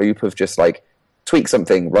tight loop of just like tweak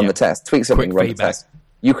something, run the test, tweak something, Quick run feedback. the test,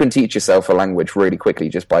 you can teach yourself a language really quickly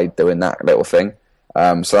just by doing that little thing.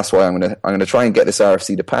 So that's why I'm gonna try and get this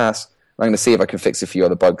RFC to pass. I'm going to see if I can fix a few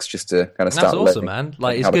other bugs just to kind of start. That's awesome, man.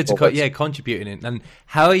 Like it's good to contributing it. And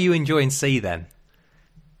how are you enjoying C then?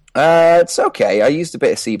 It's okay. I used a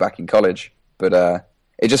bit of C back in college, but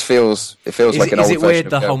it just feels like an old version. Is it weird,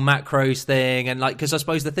 the Go. whole macros thing, and like, because I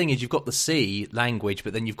suppose the thing is you've got the C language,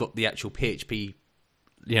 but then you've got the actual PHP,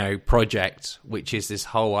 project, which is this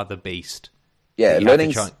whole other beast. Yeah,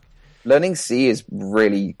 learning C is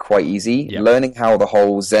really quite easy. Yep. Learning how the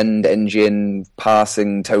whole Zend engine,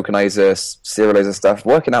 parsing, tokenizer, serializer stuff,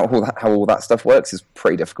 working out how all that stuff works is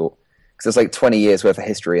pretty difficult because there's like 20 years worth of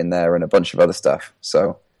history in there and a bunch of other stuff.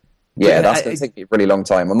 So yeah, that's going to take me a really long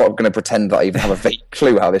time. I'm not going to pretend that I even have a vague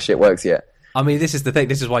clue how this shit works yet. I mean, this is the thing.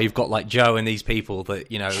 This is why you've got like Joe and these people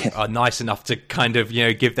that are nice enough to kind of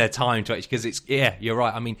give their time to it, because it's you're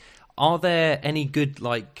right. I mean, are there any good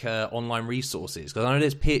like online resources? Because I know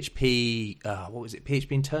there's PHP. What was it?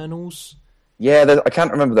 PHP internals. Yeah, I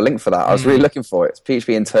can't remember the link for that. I was really looking for it. It's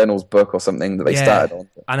PHP internals book or something that they started on.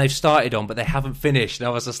 And they've started on, but they haven't finished. And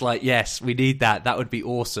I was just like, yes, we need that. That would be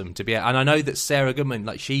awesome to be. And I know that Sarah Goodman,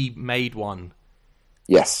 like, she made one.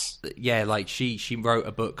 Yes. Yeah, like she wrote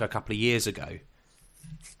a book a couple of years ago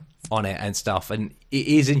on it and stuff. And it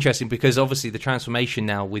is interesting because obviously the transformation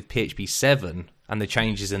now with PHP 7 and the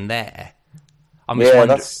changes in there.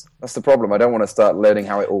 That's the problem. I don't want to start learning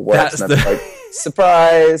how it all works. And I'm like,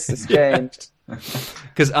 surprise, it's changed.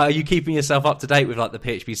 Because are you keeping yourself up to date with like the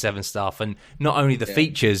PHP 7 stuff, and not only the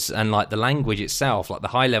features and like the language itself, like the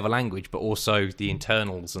high level language, but also the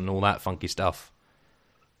internals and all that funky stuff?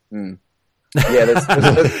 Yeah, there's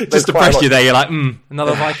Just to press you there, you're like,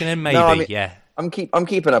 another Viking in, maybe. No, I mean, yeah. I'm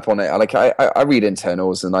keeping up on it. I read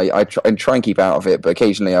internals and I try and keep out of it, but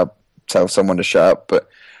occasionally I'll tell someone to shut up. But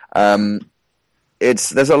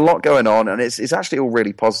there's a lot going on, and it's actually all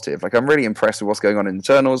really positive. Like, I'm really impressed with what's going on in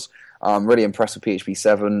internals. I'm really impressed with PHP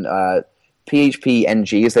 7. PHP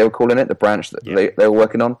NG, as they were calling it, the branch that they were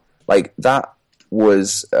working on, like, that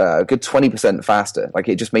was a good 20% faster. Like,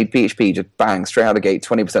 it just made PHP just bang, straight out of the gate,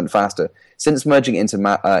 20% faster. Since merging it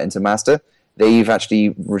into master, they've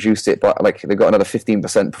actually reduced it by, like, they've got another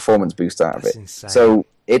 15% performance boost out of it. Insane. So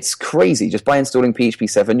it's crazy. Just by installing PHP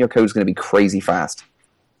 7, your code's going to be crazy fast.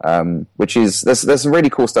 Which is, there's some really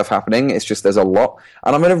cool stuff happening. It's just there's a lot,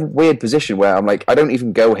 and I'm in a weird position where I'm like, I don't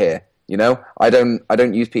even go here. I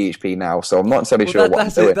don't use PHP now, so I'm not necessarily sure what I'm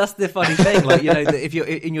doing. That's the funny thing. Like, if you're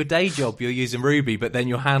in your day job, you're using Ruby, but then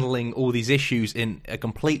you're handling all these issues in a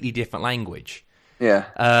completely different language.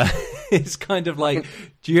 Yeah. It's kind of like,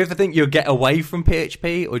 do you ever think you'll get away from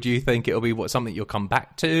PHP, or do you think it'll be something you'll come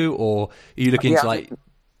back to, or are you looking to like?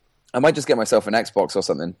 I might just get myself an Xbox or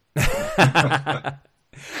something.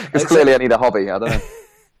 Because clearly I need a hobby. I don't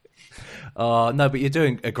know. No, but you're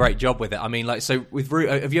doing a great job with it. I mean, like, so with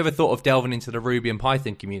have you ever thought of delving into the Ruby and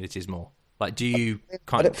Python communities more? Like, do you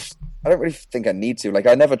I don't really think I need to. Like,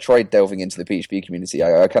 I never tried delving into the PHP community.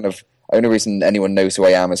 The only reason anyone knows who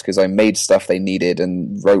I am is because I made stuff they needed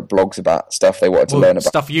and wrote blogs about stuff they wanted to learn about.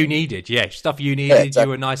 Stuff you needed, stuff you needed. Yeah, exactly. You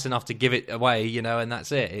were nice enough to give it away, and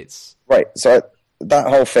that's it. It's right. So that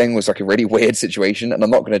whole thing was like a really weird situation, and I'm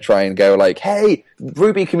not going to try and go like, "Hey,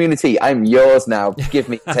 Ruby community, I'm yours now. Give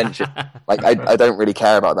me attention." Like, I don't really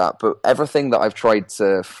care about that. But everything that I've tried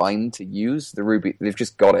to find to use the Ruby, they've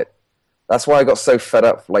just got it. That's why I got so fed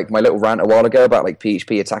up. Like, my little rant a while ago about like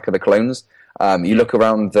PHP Attack of the Clones. You look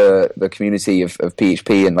around the community of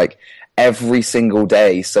PHP, and like every single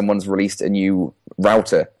day, someone's released a new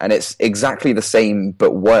router, and it's exactly the same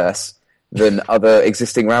but worse than other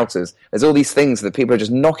existing routers. There's all these things that people are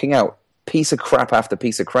just knocking out piece of crap after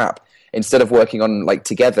piece of crap instead of working on like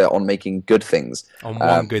together on making good things. On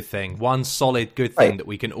one good thing, one solid good thing that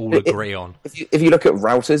we can all agree on. If you look at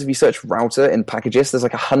routers, if you search router in packages, there's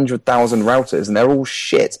like 100,000 routers, and they're all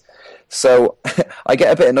shit. So I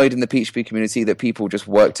get a bit annoyed in the PHP community that people just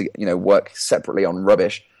work separately on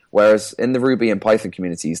rubbish Whereas in the Ruby and Python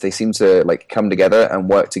communities, they seem to like come together and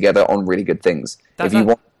work together on really good things. If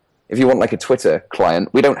you want like a Twitter client,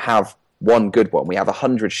 we don't have one good one. We have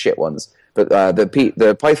 100 shit ones. But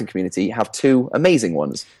the Python community have 2 amazing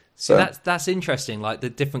ones. So that's interesting, like the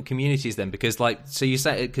different communities then, because like, so you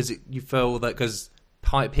say it because you feel that because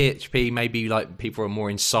PHP maybe like people are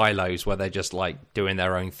more in silos where they're just like doing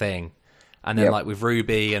their own thing, and then like with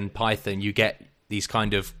Ruby and Python you get these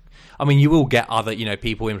kind of, I mean, you will get other, you know,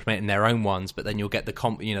 people implementing their own ones, but then you'll get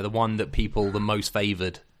the one that people the most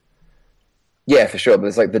favored. Yeah, for sure. But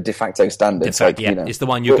it's like the de facto standard. It's the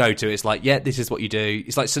one you go to. It's like, this is what you do.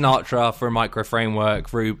 It's like Sinatra for a micro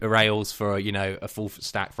framework, Rails for, you know, a full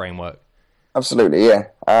stack framework. Absolutely, yeah.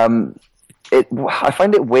 I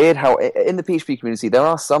find it weird how in the PHP community there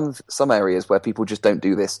are some areas where people just don't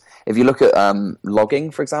do this. If you look at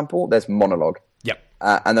logging, for example, there's Monolog. Yep.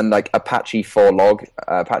 And then like Apache 4 log,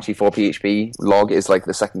 Apache 4 PHP log is like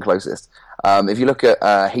the second closest. If you look at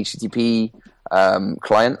HTTP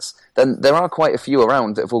clients, then there are quite a few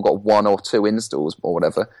around that have all got 1 or 2 installs or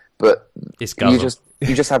whatever. But it's you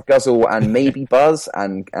just have Guzzle and maybe Buzz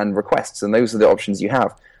and requests, and those are the options you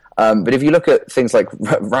have. But if you look at things like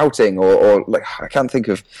routing or like, I can't think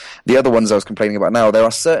of the other ones I was complaining about now, there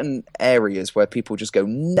are certain areas where people just go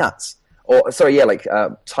nuts.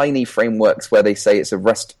 Tiny frameworks where they say it's a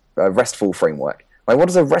RESTful framework. Like, what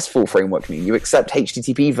does a RESTful framework mean? You accept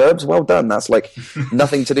HTTP verbs? Well done. That's like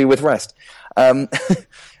nothing to do with REST. And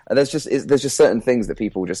there's just certain things that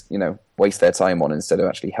people just, you know, waste their time on instead of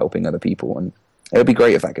actually helping other people. And it would be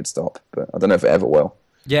great if that could stop, but I don't know if it ever will.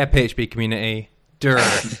 Yeah, PHP community.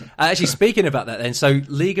 Actually, speaking about that then, so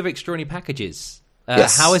League of Extraordinary Packages,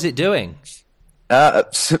 yes. How is it doing?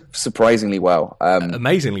 Surprisingly well.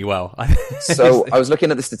 Amazingly well. So I was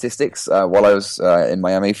looking at the statistics while I was in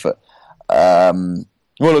Miami for...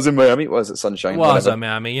 Well, I was in Miami. Was it sunshine? Well, I was in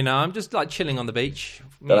Miami. You know, I'm just like chilling on the beach.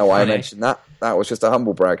 Don't know why I mentioned that. That was just a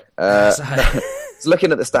humble brag. So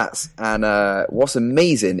looking at the stats, and what's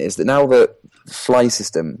amazing is that now the Fly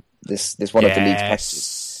system, this one of the League's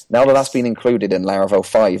packages, now that that's been included in Laravel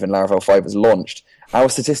 5 and Laravel 5 has launched, our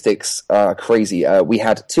statistics are crazy. We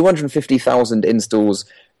had 250,000 installs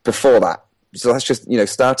before that. So that's just, you know,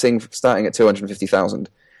 starting at 250,000.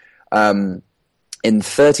 In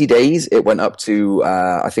 30 days, it went up to,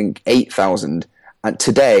 I think, 8,000. And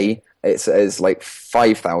today, it's like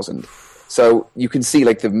 5,000. So you can see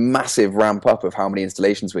like the massive ramp up of how many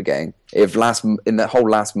installations we're getting. In the whole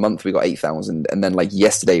last month, we got 8,000. And then like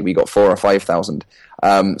yesterday, we got 4,000 or 5,000.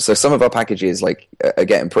 So some of our packages like are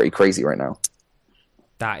getting pretty crazy right now.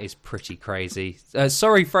 That is pretty crazy.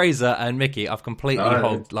 Sorry, Fraser and Mickey, I've completely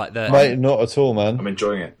hogged like the... Mate, not at all, man. I'm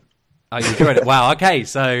enjoying it. Oh, you enjoyed it? Wow, okay,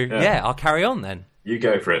 so yeah, I'll carry on then. You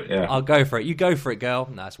go for it, yeah. I'll go for it. You go for it, girl.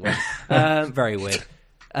 No, that's weird. Very weird.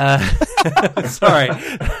 Sorry,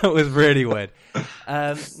 that was really weird.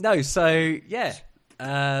 I've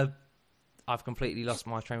completely lost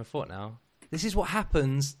my train of thought now. This is what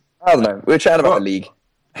happens. I don't know. We're chatting about the League.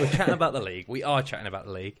 We're chatting about the League. We are chatting about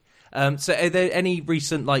the League. So are there any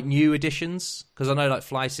recent like new additions? Because I know like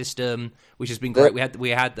Fly System, which has been great.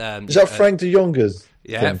 We had. Is that Frank de Jonger's?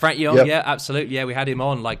 Yeah, thing? Frank de Jong. Yep. Yeah, absolutely. Yeah, we had him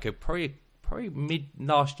on like probably mid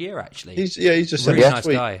last year actually. He's just really nice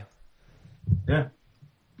week. guy.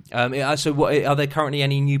 Yeah. So, what are there currently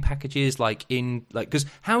any new packages like in like? Because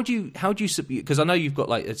how do you because I know you've got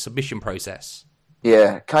like a submission process.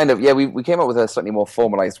 Yeah, kind of. Yeah, we came up with a slightly more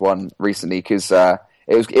formalized one recently because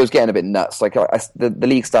it was getting a bit nuts. Like the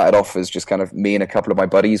League started off as just kind of me and a couple of my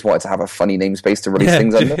buddies wanted to have a funny namespace to release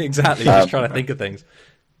things under. Exactly, just trying to think of things.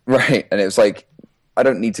 Right, and it was like, I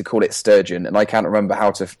don't need to call it Sturgeon, and I can't remember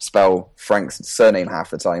how to spell Frank's surname half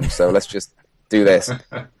the time, so let's just do this.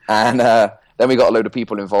 And then we got a load of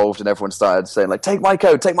people involved, and everyone started saying, like, take my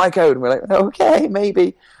code, and we're like, okay,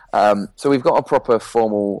 maybe. So we've got a proper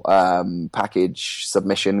formal package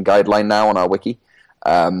submission guideline now on our wiki.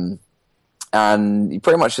 And you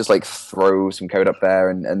pretty much just like throw some code up there,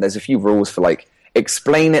 and there's a few rules for like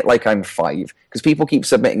explain it like I'm 5, because people keep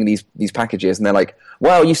submitting these packages and they're like,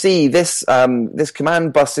 well, you see this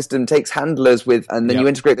command bus system takes handlers with, and then you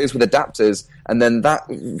integrate those with adapters, and then that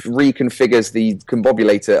reconfigures the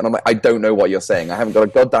combobulator, and I'm like, I don't know what you're saying. I haven't got a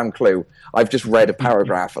goddamn clue. I've just read a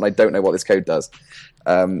paragraph and I don't know what this code does.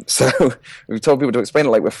 So we've told people to explain it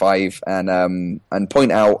like we're 5 and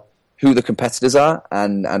point out who the competitors are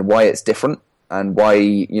and why it's different and why,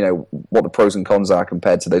 you know, what the pros and cons are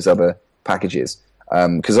compared to those other packages.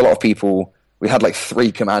 Because a lot of people, we had like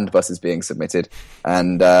 3 command buses being submitted,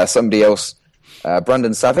 and somebody else,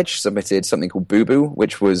 Brandon Savage, submitted something called Boo Boo,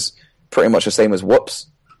 which was pretty much the same as Whoops.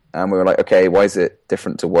 And we were like, okay, why is it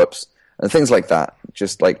different to Whoops? and things like that.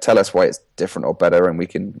 Just like tell us why it's different or better, and we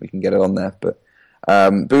can get it on there. But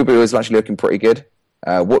Boo Boo is actually looking pretty good.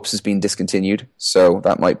 Whoops has been discontinued, so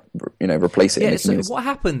that might replace it. Yeah. In the So community. what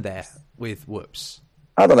happened there with Whoops?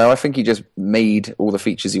 I don't know. I think he just made all the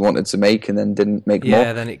features he wanted to make, and then didn't make more.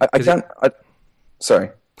 Yeah. Then sorry.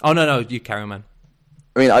 Oh no, you carry on, man.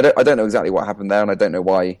 I mean, I don't know exactly what happened there, and I don't know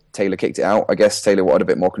why Taylor kicked it out. I guess Taylor wanted a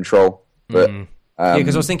bit more control, but Yeah,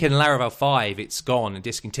 because I was thinking in Laravel 5, it's gone and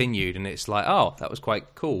discontinued, and it's like, oh, that was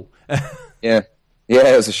quite cool. yeah,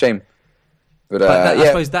 it was a shame. But I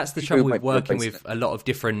suppose that's the trouble Boo with might working replace with a lot of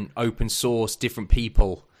different open source, different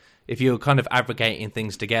people. If you're kind of aggregating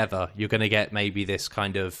things together, you're going to get maybe this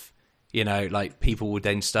kind of, like people would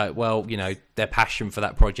then start, well, their passion for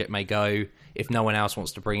that project may go. If no one else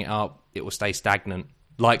wants to bring it up, it will stay stagnant,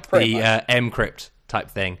 like Pretty the mcrypt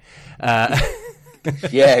type thing.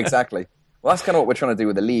 Yeah, exactly. Well, that's kind of what we're trying to do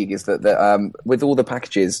with the league, is that with all the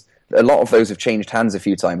packages, a lot of those have changed hands a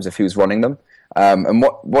few times of who's running them. And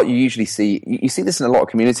what you usually see, you see this in a lot of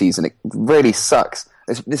communities, and it really sucks.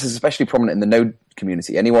 This is especially prominent in the Node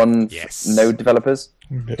community. Anyone Node developers?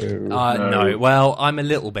 No. Well, I'm a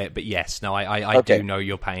little bit, but yes. No, I Okay. do know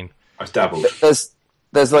your pain. I've dabbled.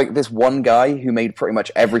 There's like this one guy who made pretty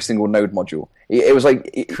much every single Node module. It was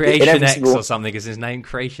like Creation X or something is his name.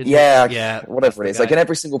 Creation. Yeah, whatever it is. Like in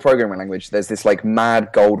every single programming language, there's this like mad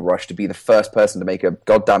gold rush to be the first person to make a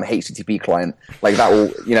goddamn HTTP client. Like that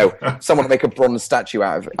will, someone will make a bronze statue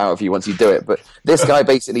out of you once you do it. But this guy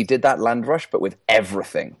basically did that land rush, but with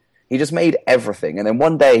everything. He just made everything. And then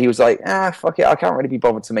one day he was like, fuck it, I can't really be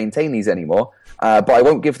bothered to maintain these anymore, but I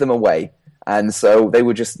won't give them away. And so they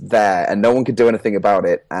were just there, and no one could do anything about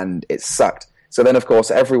it, and it sucked. So then, of course,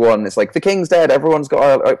 everyone is like, the king's dead, everyone's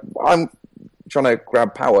got I'm trying to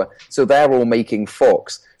grab power. So they're all making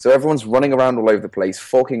forks. So everyone's running around all over the place,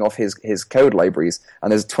 forking off his code libraries,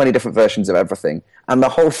 and there's 20 different versions of everything. And the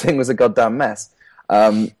whole thing was a goddamn mess.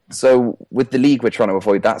 So with the league, we're trying to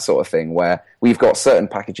avoid that sort of thing, where we've got certain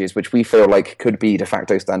packages which we feel like could be de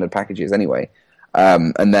facto standard packages anyway.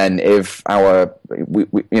 And then if we're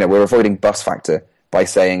avoiding bus factor by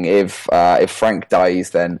saying if Frank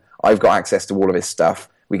dies, then I've got access to all of his stuff.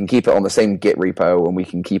 We can keep it on the same Git repo, and we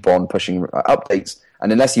can keep on pushing updates.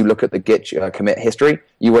 And unless you look at the Git commit history,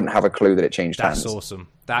 you wouldn't have a clue that it changed hands. That's awesome.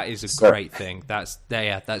 That is a great thing. That's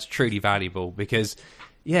truly valuable, because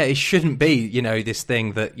it shouldn't be, this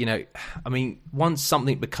thing that, I mean, once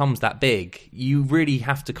something becomes that big, you really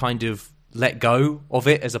have to kind of let go of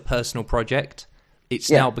it as a personal project.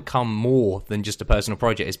 It's now become more than just a personal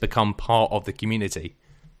project. It's become part of the community.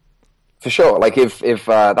 For sure. Like if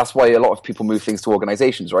that's why a lot of people move things to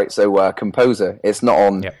organizations, right? So Composer, it's not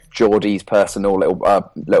on Geordie's personal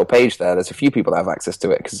little page there. There's a few people that have access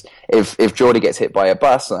to it, because if Geordie gets hit by a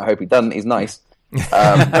bus, and I hope he doesn't, he's nice.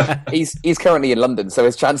 He's currently in London, so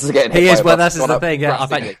his chances of getting hit by a bus that's the thing.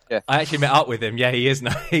 I actually met up with him. Yeah, he is.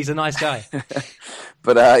 He's a nice guy.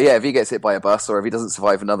 But if he gets hit by a bus, or if he doesn't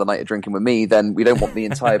survive another night of drinking with me, then we don't want the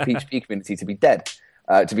entire PHP community to be dead,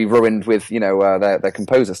 to be ruined with their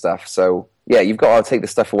Composer stuff. So you've got to take the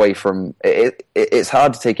stuff away from it. It's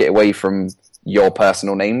hard to take it away from your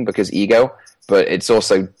personal name because ego, but it's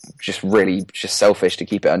also just really just selfish to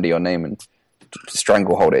keep it under your name and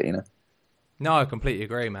stranglehold it. No, I completely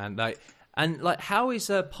agree, man. How is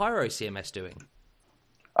Pyro CMS doing?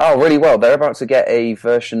 Oh, really well. They're about to get a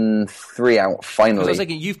version 3 out finally. I was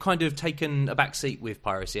thinking you've kind of taken a back seat with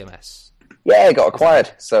Pyro CMS. Yeah, it got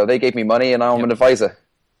acquired. So they gave me money, and now I'm an advisor.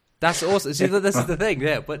 That's awesome. See, this is the thing,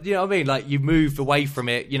 yeah. But you know what I mean? Like, you moved away from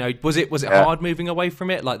it. Was it hard moving away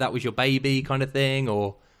from it? Like, that was your baby kind of thing,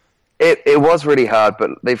 or? It was really hard,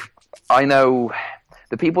 but I know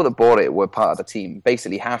the people that bought it were part of the team.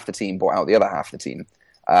 Basically, half the team bought out the other half of the team.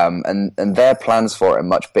 And their plans for it are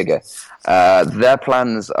much bigger. Their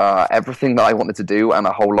plans are everything that I wanted to do and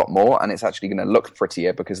a whole lot more, and it's actually going to look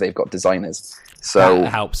prettier because they've got designers. So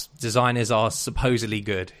that helps. Designers are supposedly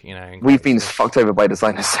good, We've been fucked over by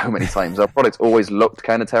designers so many times. Our product always looked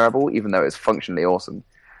kind of terrible, even though it's functionally awesome.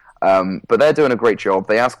 But they're doing a great job.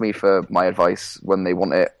 They ask me for my advice when they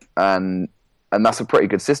want it, and that's a pretty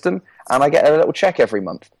good system. And I get a little check every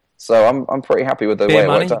month. So I'm pretty happy with the way it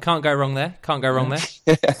money. works out. Can't go wrong there.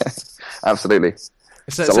 Absolutely.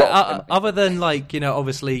 So other than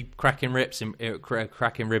obviously cracking ribs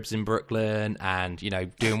in Brooklyn and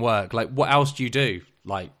doing work, like what else do you do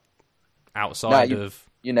outside of?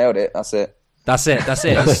 You nailed it. That's it.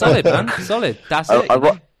 It's solid, man. Solid. That's it.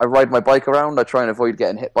 I ride my bike around. I try and avoid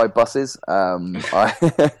getting hit by buses. I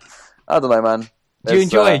don't know, man. Do you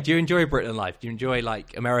enjoy Britain life? Do you enjoy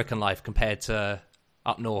American life compared to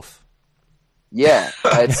up north? Yeah,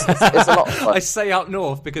 it's a lot of fun. I say up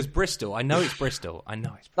north because Bristol. I know it's Bristol.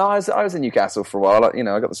 No, I was in Newcastle for a while.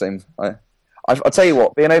 I got the same. I'll tell you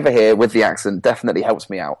what, being over here with the accent definitely helps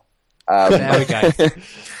me out. There we go.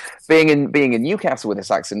 Being in Newcastle with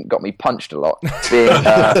this accent got me punched a lot.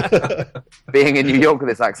 Being in New York with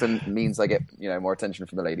this accent means I get more attention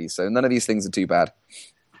from the ladies. So none of these things are too bad.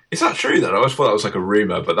 Is that true then? I always thought that was like a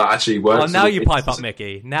rumour, but that actually works. Oh, now you pipe up,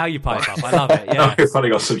 Mickey. Now you pipe up. I love it. Yeah, we're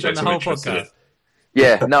funny off subject. The whole podcast.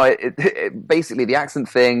 Yeah, no. It basically the accent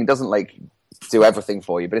thing doesn't like do everything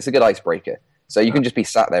for you, but it's a good icebreaker. So you can just be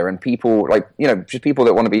sat there, and people just people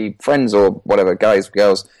that want to be friends or whatever, guys,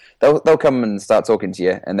 girls, they'll come and start talking to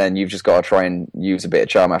you, and then you've just got to try and use a bit of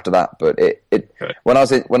charm after that. But when I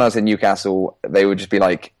was in Newcastle, they would just be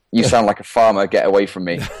like, "You sound like a farmer. Get away from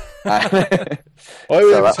me." Every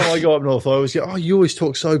time I go up north, I always go, you always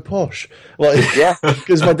talk so posh. Yeah.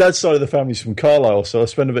 Because my dad's side of the family's from Carlisle, so I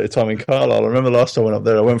spend a bit of time in Carlisle. I remember last time I went up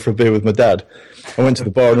there, I went for a beer with my dad. I went to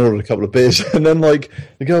the bar and ordered a couple of beers, and then the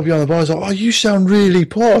girl behind the bar was like, you sound really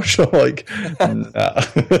posh. I'm like, nah.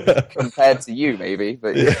 Compared to you, maybe.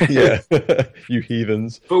 But yeah. You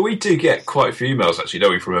heathens. But we do get quite a few emails, actually,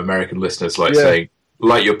 don't we, from American listeners, saying,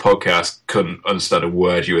 like your podcast, couldn't understand a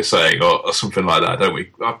word you were saying, or something like that, don't we?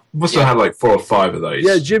 I must have had 4 or 5 of those.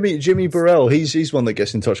 Yeah, Jimmy Burrell, he's one that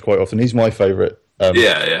gets in touch quite often. He's my favourite.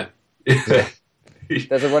 Yeah.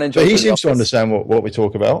 There's a running joke. But he seems to understand what we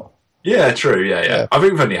talk about. Yeah, true. Yeah. I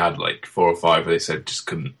think we've only had 4 or 5 where they said just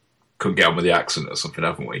couldn't get on with the accent or something,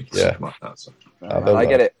 haven't we? Yeah. Something like that. So.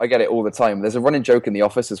 I get it all the time. There's a running joke in the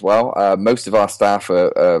office as well. Most of our staff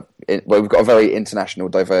we've got a very international,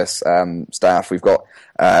 diverse staff. We've got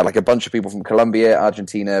a bunch of people from Colombia,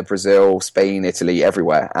 Argentina, Brazil, Spain, Italy,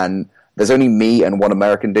 everywhere. And there's only me and one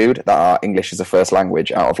American dude that are English as a first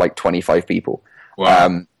language out of 25 people.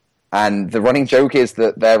 Wow. And the running joke is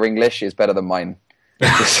that their English is better than mine.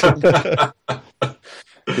 Because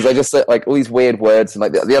I just said all these weird words, and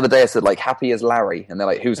the other day I said happy as Larry, and they're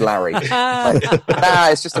like, who's Larry?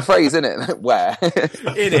 It's just a phrase, isn't it? Where?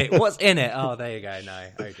 In it? What's in it? Oh, there you go. No,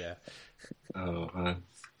 okay. Oh man.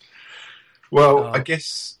 Well, I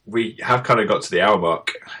guess we have kind of got to the hour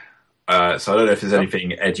mark, so I don't know if there's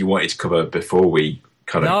anything, Ed, you wanted to cover before we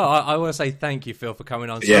kind of. No, I want to say thank you, Phil, for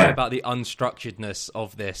coming on. Sorry about the unstructuredness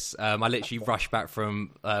of this. I literally rushed back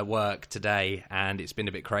from work today, and it's been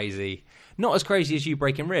a bit crazy. Not as crazy as you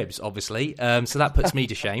breaking ribs, obviously. So that puts me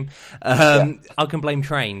to shame. I can blame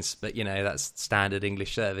trains, but that's standard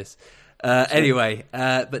English service. Anyway,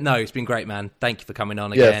 but no, it's been great, man. Thank you for coming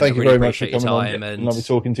on again. Yeah, thank you really very much for coming on. and Lovely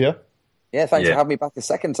talking to you. Yeah, thanks for having me back a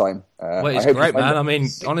second time. Well, it's great, man. I mean,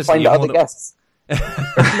 honestly, find other guests.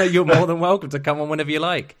 No, you're more than welcome to come on whenever you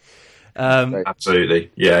like.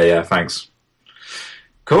 Absolutely. Yeah, thanks.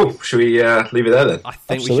 Cool. Should we leave it there then? I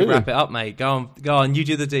think we should wrap it up, mate. Go on. You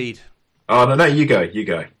do the deed. Oh, no, you go.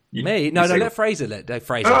 Me? No, let Fraser.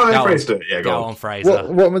 Fraser. Oh, Fraser do it. Yeah, go on,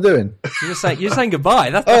 Fraser. What am I doing? You're saying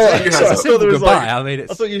goodbye. That's a simple goodbye. I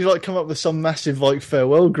thought you'd come up with some massive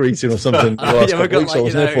farewell greeting or something. Thank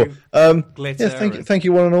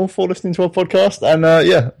you one and all for listening to our podcast, and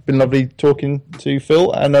been lovely talking to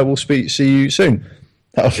Phil, and we'll see you soon.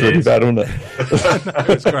 That was really bad, wasn't it? No,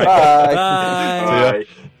 it's great. Bye.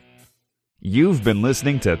 You've been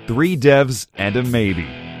listening to 3 Devs and a Maybe.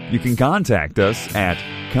 You can contact us at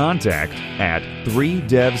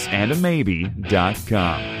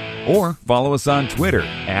contact@3devsandamaybe.com or follow us on Twitter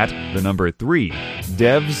at 3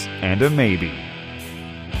 Devs and a Maybe.